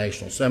Arlington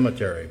National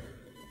Cemetery.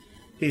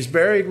 He's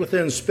buried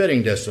within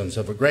spitting distance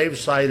of a grave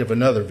site of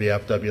another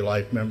VFW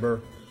Life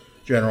member,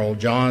 General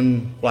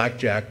John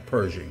Blackjack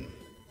Pershing.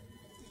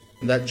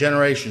 That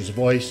generation's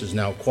voice is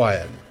now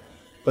quiet,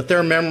 but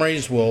their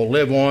memories will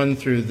live on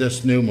through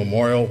this new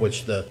memorial,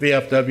 which the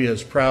VFW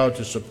is proud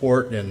to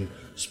support in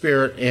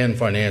spirit and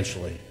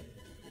financially.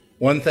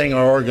 One thing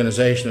our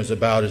organization is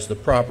about is the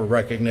proper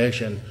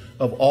recognition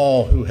of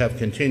all who have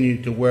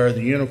continued to wear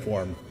the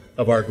uniform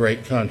of our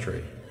great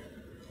country.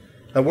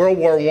 A World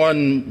War I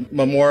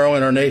memorial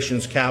in our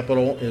nation's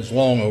capital is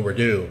long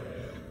overdue,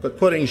 but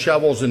putting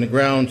shovels in the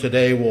ground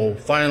today will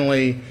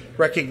finally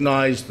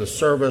recognize the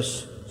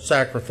service,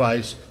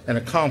 sacrifice, and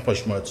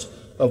accomplishments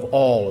of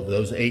all of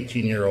those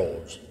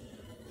 18-year-olds.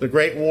 The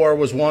Great War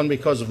was won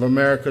because of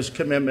America's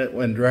commitment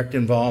and direct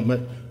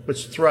involvement,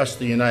 which thrust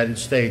the United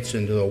States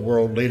into a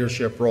world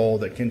leadership role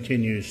that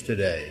continues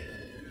today.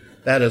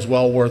 That is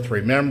well worth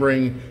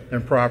remembering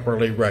and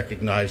properly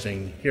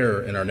recognizing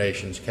here in our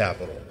nation's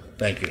capital.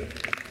 Thank you.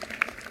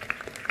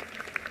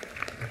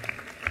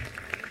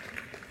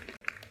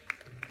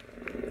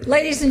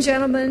 Ladies and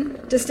gentlemen,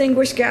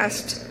 distinguished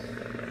guests,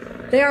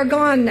 they are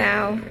gone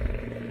now,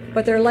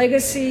 but their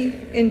legacy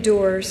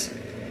endures.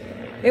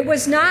 It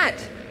was not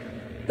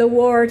the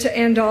war to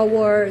end all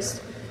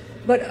wars,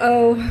 but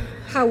oh,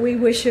 how we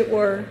wish it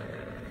were.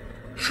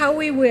 How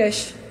we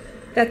wish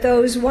that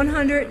those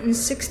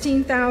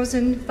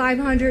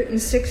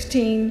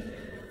 116,516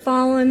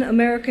 fallen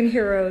American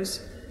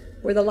heroes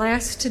were the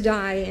last to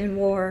die in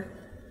war.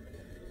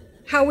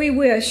 How we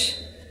wish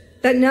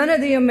that none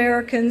of the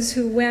Americans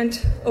who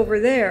went over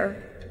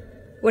there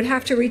would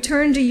have to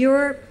return to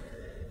Europe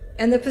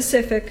and the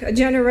Pacific a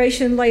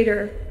generation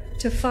later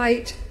to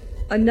fight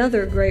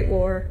another great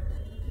war.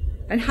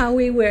 And how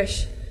we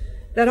wish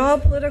that all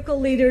political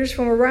leaders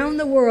from around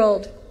the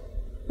world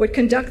would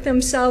conduct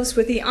themselves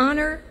with the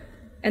honor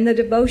and the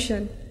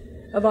devotion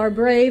of our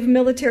brave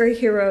military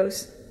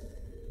heroes,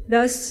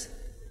 thus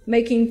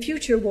making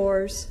future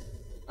wars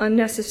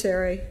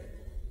unnecessary.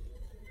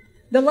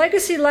 The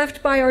legacy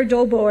left by our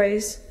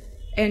doughboys,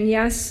 and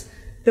yes,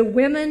 the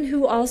women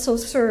who also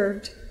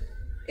served,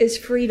 is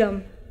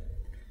freedom.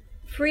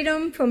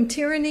 Freedom from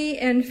tyranny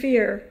and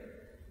fear.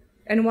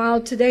 And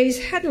while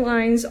today's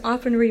headlines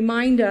often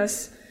remind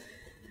us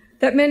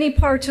that many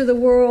parts of the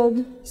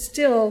world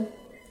still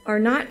are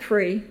not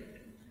free,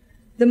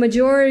 the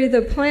majority of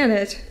the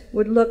planet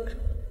would look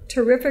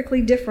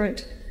terrifically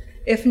different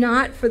if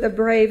not for the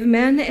brave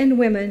men and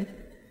women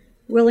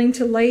willing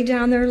to lay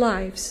down their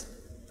lives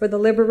for the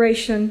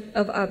liberation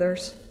of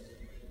others.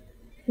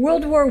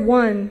 World War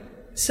I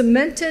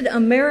cemented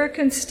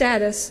American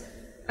status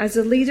as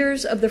the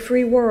leaders of the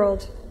free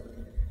world.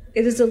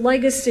 It is a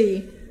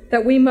legacy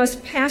that we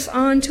must pass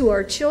on to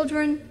our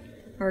children,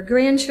 our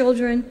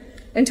grandchildren,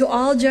 and to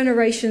all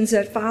generations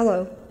that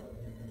follow.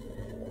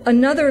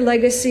 Another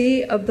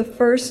legacy of the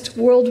First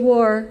World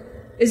War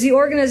is the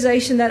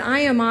organization that I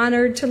am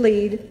honored to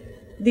lead,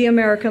 the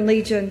American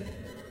Legion.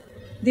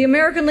 The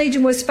American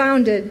Legion was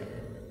founded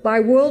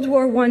by World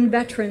War I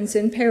veterans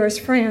in Paris,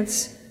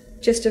 France,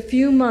 just a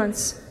few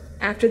months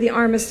after the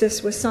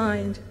armistice was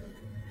signed.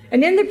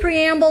 And in the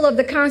preamble of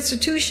the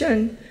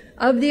Constitution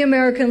of the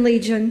American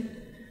Legion,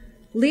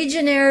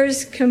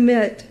 Legionnaires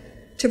commit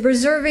to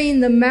preserving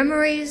the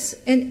memories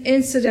and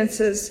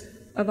incidences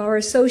of our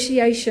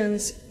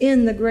associations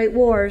in the Great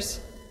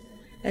Wars.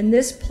 And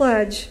this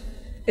pledge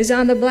is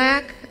on the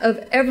back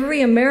of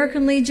every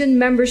American Legion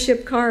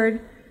membership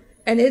card,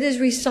 and it is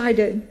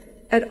recited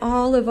at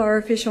all of our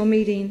official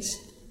meetings.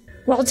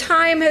 While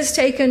time has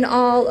taken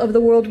all of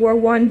the World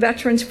War I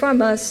veterans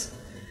from us,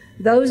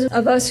 those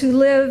of us who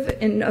live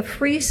in a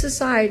free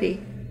society,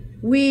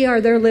 we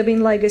are their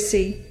living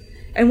legacy,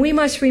 and we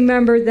must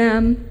remember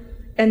them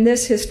and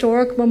this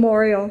historic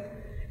memorial,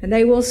 and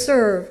they will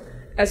serve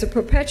as a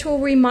perpetual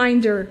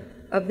reminder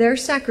of their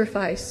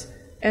sacrifice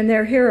and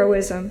their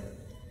heroism.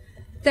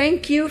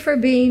 Thank you for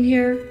being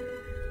here.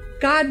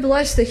 God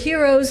bless the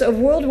heroes of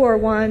World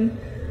War I,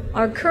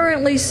 our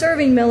currently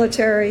serving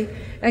military,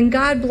 and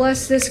God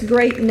bless this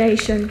great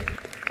nation.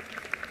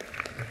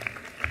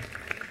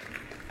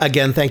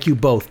 Again, thank you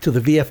both to the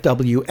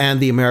VFW and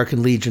the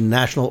American Legion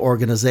national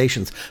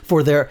organizations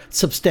for their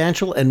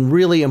substantial and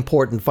really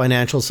important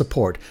financial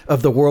support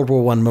of the World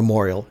War I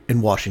Memorial in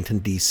Washington,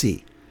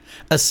 D.C.,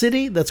 a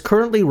city that's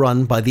currently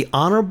run by the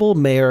Honorable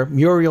Mayor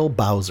Muriel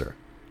Bowser.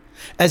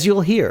 As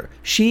you'll hear,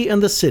 she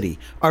and the city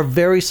are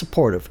very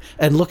supportive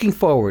and looking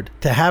forward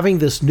to having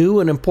this new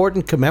and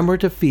important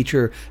commemorative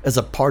feature as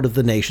a part of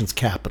the nation's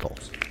capital.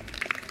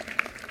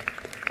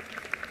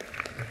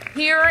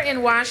 Here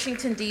in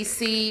Washington,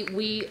 D.C.,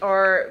 we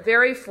are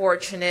very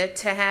fortunate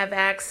to have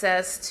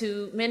access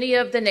to many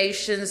of the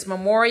nation's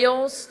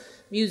memorials,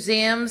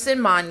 museums,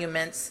 and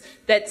monuments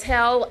that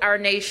tell our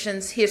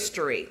nation's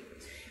history.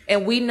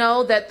 And we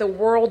know that the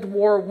World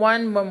War I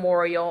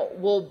Memorial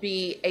will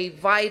be a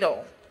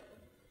vital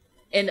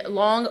and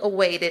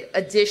long-awaited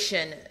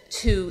addition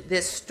to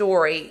this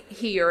story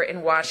here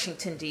in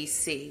Washington,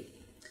 D.C.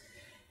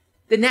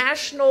 The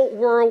National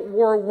World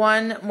War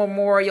I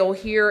Memorial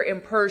here in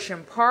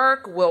Pershing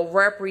Park will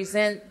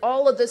represent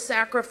all of the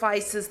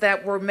sacrifices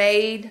that were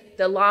made,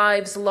 the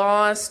lives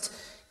lost,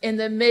 and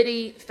the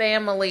many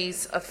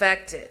families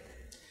affected.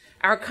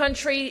 Our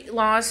country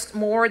lost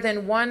more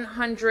than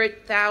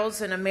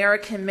 100,000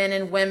 American men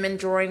and women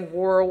during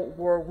World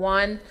War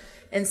I,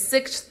 and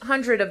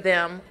 600 of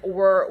them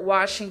were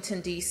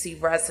Washington, D.C.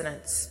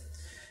 residents.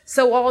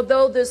 So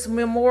although this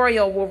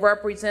memorial will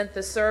represent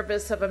the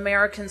service of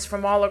Americans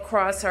from all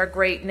across our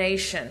great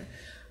nation,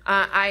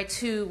 I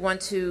too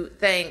want to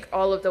thank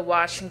all of the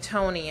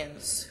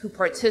Washingtonians who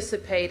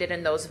participated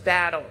in those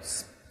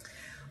battles.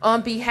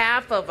 On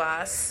behalf of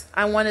us,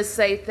 I want to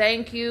say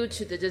thank you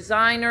to the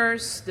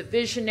designers, the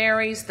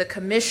visionaries, the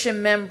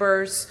commission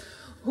members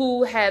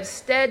who have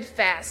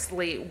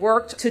steadfastly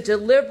worked to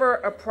deliver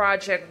a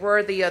project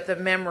worthy of the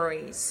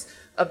memories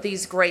of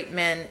these great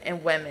men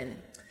and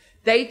women.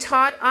 They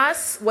taught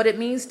us what it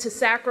means to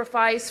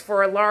sacrifice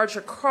for a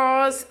larger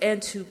cause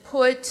and to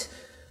put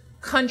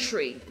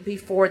country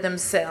before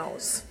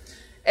themselves.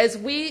 As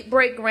we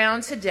break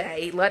ground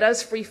today, let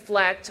us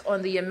reflect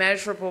on the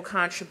immeasurable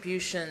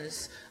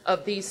contributions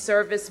of these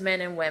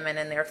servicemen and women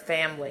and their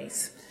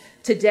families.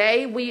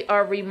 Today, we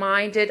are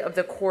reminded of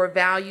the core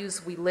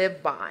values we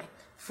live by: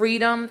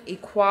 freedom,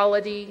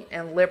 equality,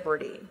 and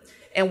liberty.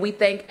 And we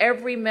thank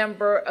every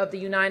member of the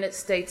United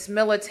States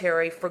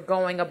military for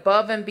going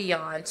above and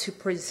beyond to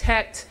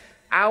protect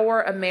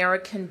our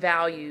American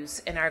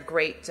values and our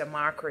great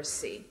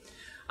democracy.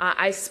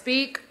 I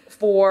speak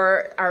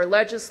for our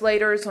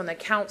legislators on the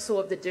Council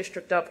of the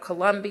District of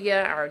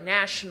Columbia, our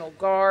National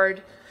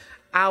Guard,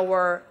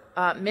 our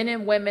men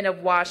and women of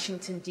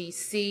Washington,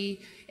 D.C.,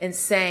 in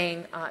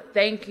saying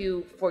thank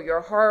you for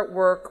your hard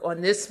work on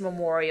this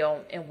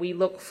memorial, and we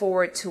look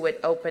forward to it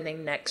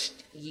opening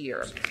next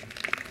year.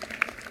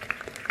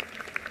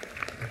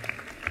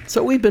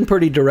 So we've been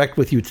pretty direct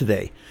with you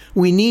today.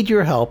 We need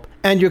your help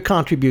and your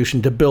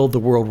contribution to build the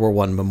World War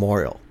I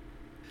Memorial.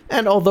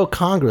 And although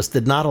Congress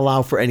did not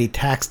allow for any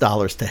tax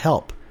dollars to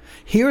help,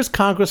 here's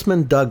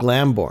Congressman Doug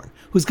Lamborn,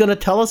 who's going to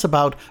tell us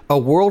about a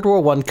World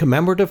War I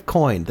commemorative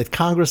coin that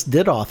Congress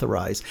did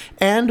authorize,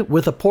 and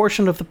with a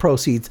portion of the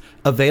proceeds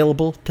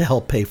available to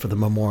help pay for the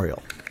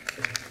memorial.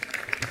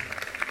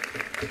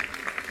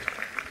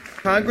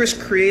 Congress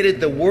created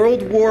the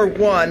World War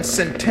I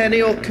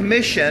Centennial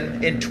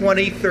Commission in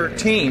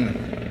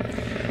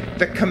 2013.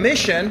 The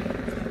commission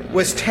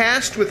was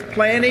tasked with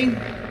planning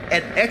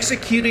and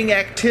executing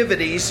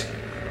activities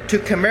to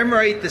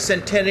commemorate the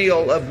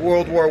centennial of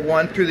World War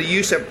I through the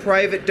use of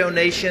private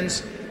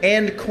donations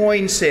and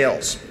coin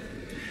sales.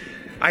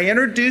 I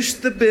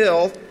introduced the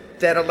bill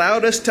that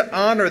allowed us to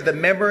honor the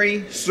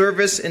memory,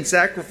 service, and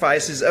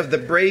sacrifices of the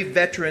brave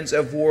veterans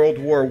of World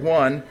War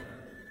I,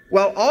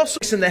 while also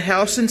in the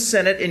House and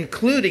Senate,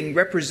 including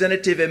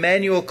Representative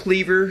Emanuel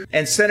Cleaver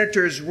and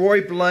Senators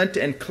Roy Blunt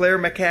and Claire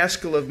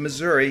McCaskill of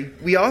Missouri,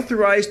 we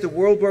authorized the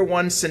World War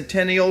I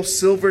Centennial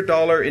Silver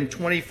Dollar in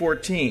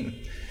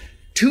 2014.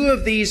 2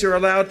 of these are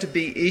allowed to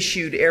be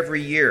issued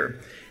every year.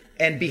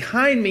 And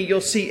behind me,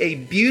 you'll see a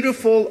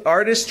beautiful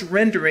artist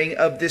rendering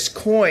of this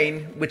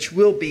coin, which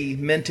will be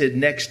minted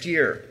next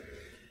year.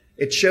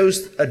 It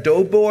shows a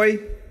doughboy,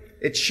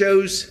 it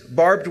shows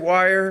barbed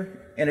wire,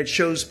 and it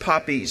shows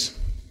poppies.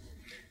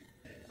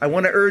 I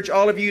want to urge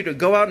all of you to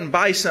go out and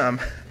buy some,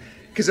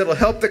 because it'll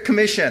help the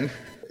commission.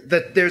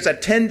 That there's a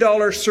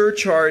 $10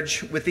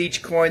 surcharge with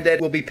each coin that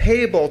will be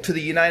payable to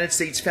the United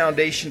States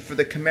Foundation for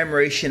the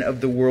commemoration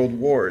of the World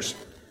Wars.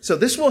 So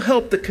this will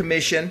help the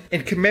commission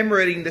in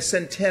commemorating the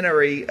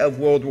centenary of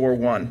World War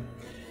I.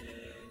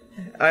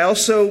 I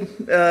also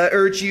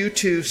urge you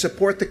to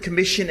support the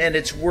commission and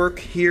its work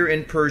here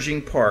in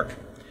Pershing Park.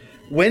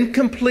 When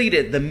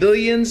completed, the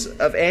millions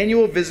of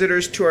annual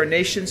visitors to our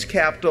nation's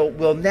capital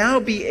will now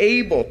be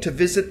able to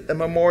visit the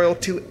memorial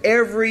to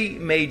every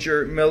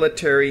major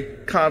military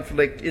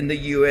conflict in the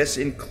U.S.,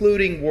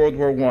 including World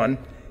War I,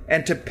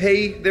 and to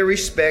pay their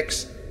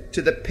respects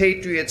to the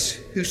patriots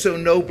who so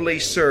nobly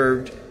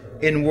served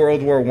in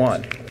World War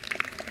I.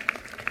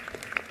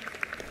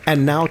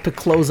 And now to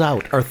close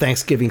out our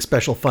Thanksgiving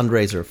special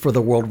fundraiser for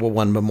the World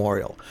War I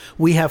Memorial,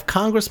 we have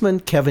Congressman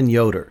Kevin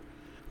Yoder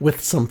with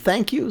some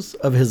thank yous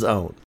of his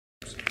own.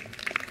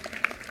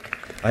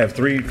 I have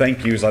 3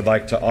 thank yous I'd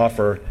like to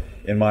offer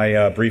in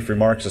my brief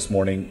remarks this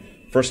morning.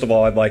 First of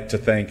all, I'd like to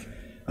thank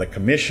the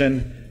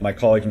Commission, my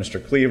colleagues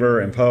Mr. Cleaver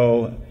and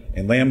Poe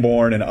and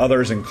Lamborn and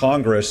others in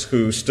Congress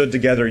who stood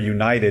together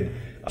united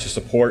to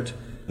support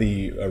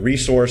the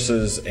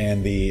resources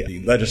and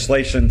the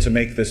legislation to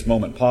make this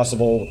moment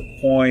possible, the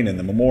coin and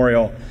the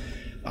memorial.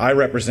 I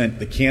represent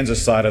the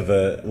Kansas side of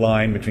the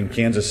line between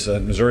Kansas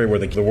and Missouri, where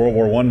the World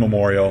War I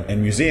Memorial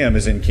and Museum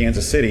is in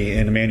Kansas City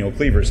in Emanuel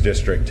Cleaver's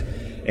district.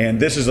 And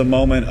this is a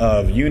moment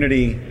of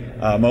unity,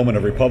 a moment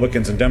of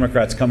Republicans and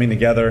Democrats coming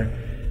together,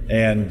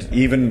 and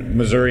even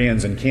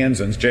Missourians and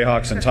Kansans,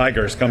 Jayhawks and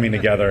Tigers coming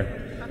together,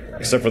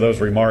 except for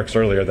those remarks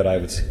earlier that I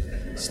was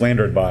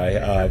slandered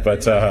by.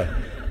 But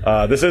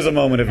this is a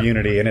moment of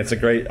unity, and it's a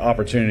great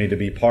opportunity to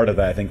be part of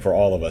that, I think, for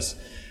all of us.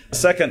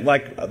 Second,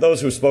 like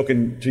those who have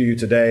spoken to you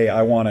today,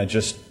 I want to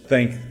just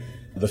thank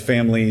the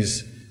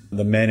families,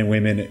 the men and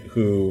women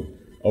who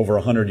over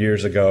 100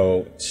 years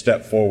ago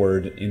stepped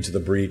forward into the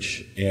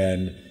breach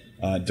and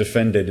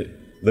defended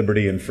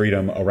liberty and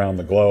freedom around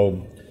the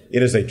globe.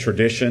 It is a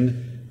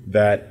tradition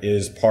that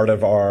is part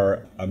of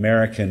our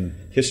American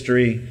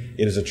history.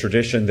 It is a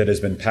tradition that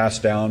has been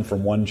passed down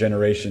from one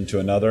generation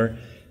to another,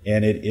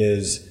 and it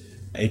is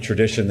a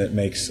tradition that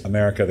makes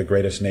America the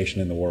greatest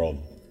nation in the world.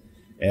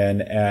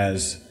 And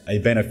as a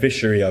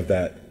beneficiary of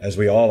that, as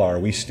we all are,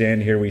 we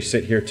stand here, we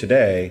sit here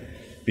today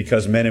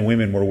because men and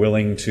women were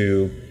willing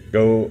to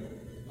go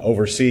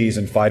overseas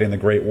and fight in the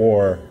Great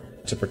War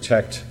to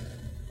protect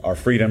our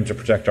freedom, to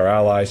protect our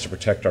allies, to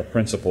protect our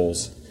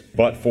principles.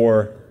 But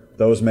for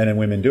those men and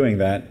women doing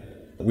that,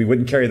 we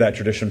wouldn't carry that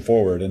tradition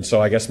forward. And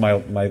so I guess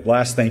my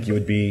last thank you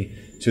would be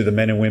to the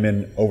men and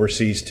women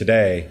overseas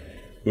today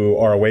who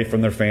are away from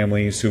their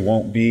families, who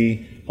won't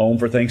be home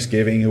for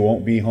Thanksgiving, who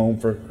won't be home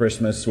for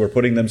Christmas, who are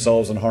putting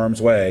themselves in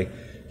harm's way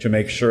to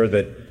make sure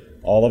that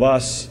all of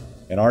us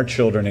and our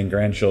children and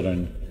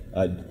grandchildren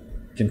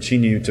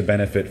continue to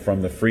benefit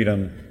from the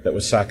freedom that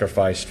was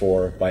sacrificed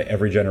for by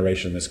every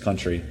generation in this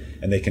country,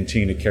 and they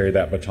continue to carry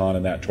that baton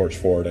and that torch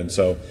forward. And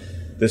so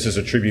this is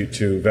a tribute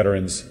to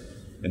veterans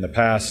in the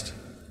past,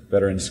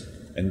 veterans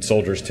and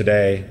soldiers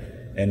today,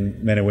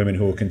 and men and women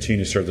who will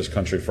continue to serve this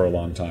country for a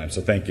long time.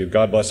 So thank you.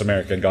 God bless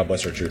America, and God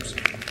bless our troops.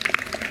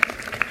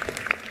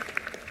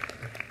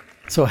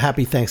 So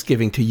happy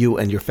Thanksgiving to you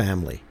and your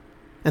family.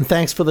 And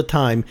thanks for the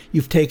time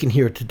you've taken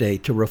here today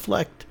to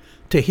reflect,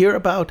 to hear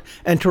about,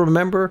 and to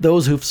remember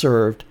those who've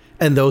served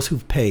and those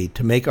who've paid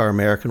to make our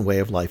American way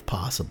of life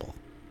possible.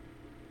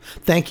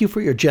 Thank you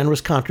for your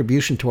generous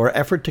contribution to our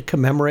effort to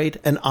commemorate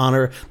and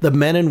honor the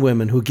men and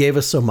women who gave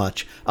us so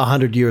much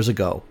 100 years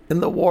ago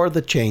in the war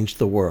that changed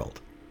the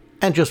world.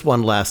 And just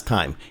one last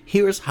time,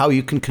 here's how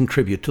you can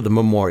contribute to the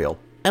memorial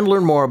and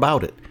learn more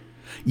about it.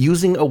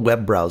 Using a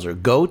web browser,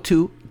 go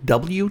to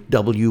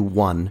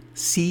www.cc.org.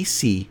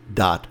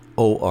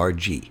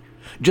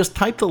 Just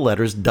type the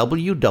letters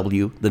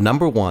www, the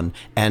number 1,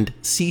 and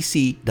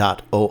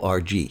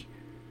cc.org.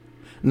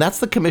 And that's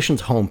the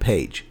Commission's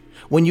homepage.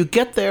 When you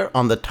get there,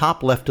 on the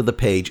top left of the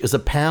page is a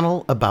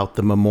panel about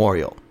the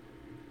memorial.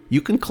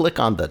 You can click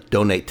on the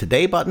Donate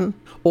Today button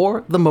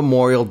or the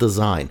memorial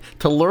design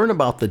to learn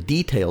about the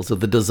details of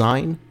the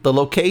design, the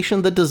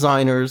location, the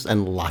designers,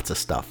 and lots of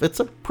stuff. It's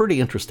a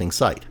pretty interesting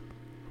site.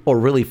 Or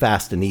really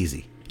fast and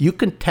easy. You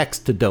can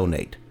text to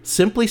donate.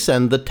 Simply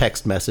send the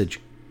text message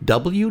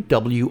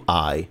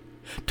WWI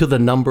to the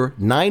number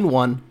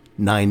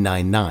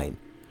 91999.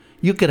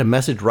 You get a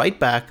message right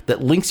back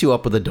that links you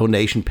up with a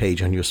donation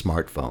page on your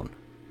smartphone.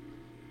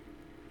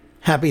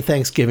 Happy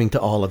Thanksgiving to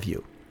all of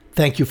you.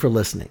 Thank you for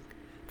listening.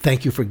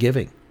 Thank you for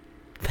giving.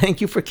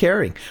 Thank you for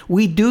caring.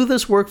 We do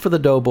this work for the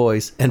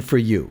Doughboys and for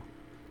you.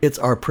 It's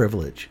our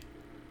privilege.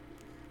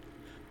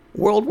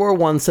 World War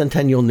I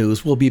Centennial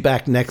News will be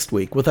back next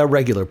week with our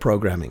regular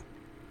programming.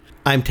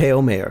 I'm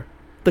Teo Mayer,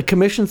 the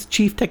Commission's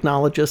Chief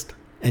Technologist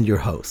and your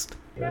host.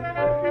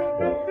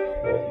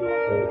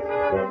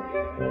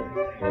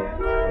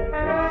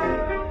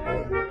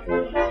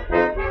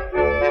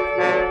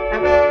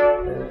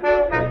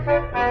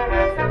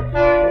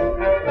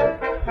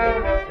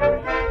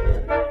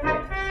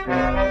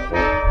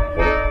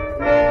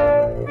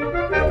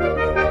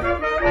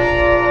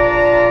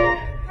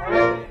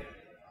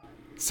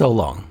 So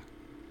long.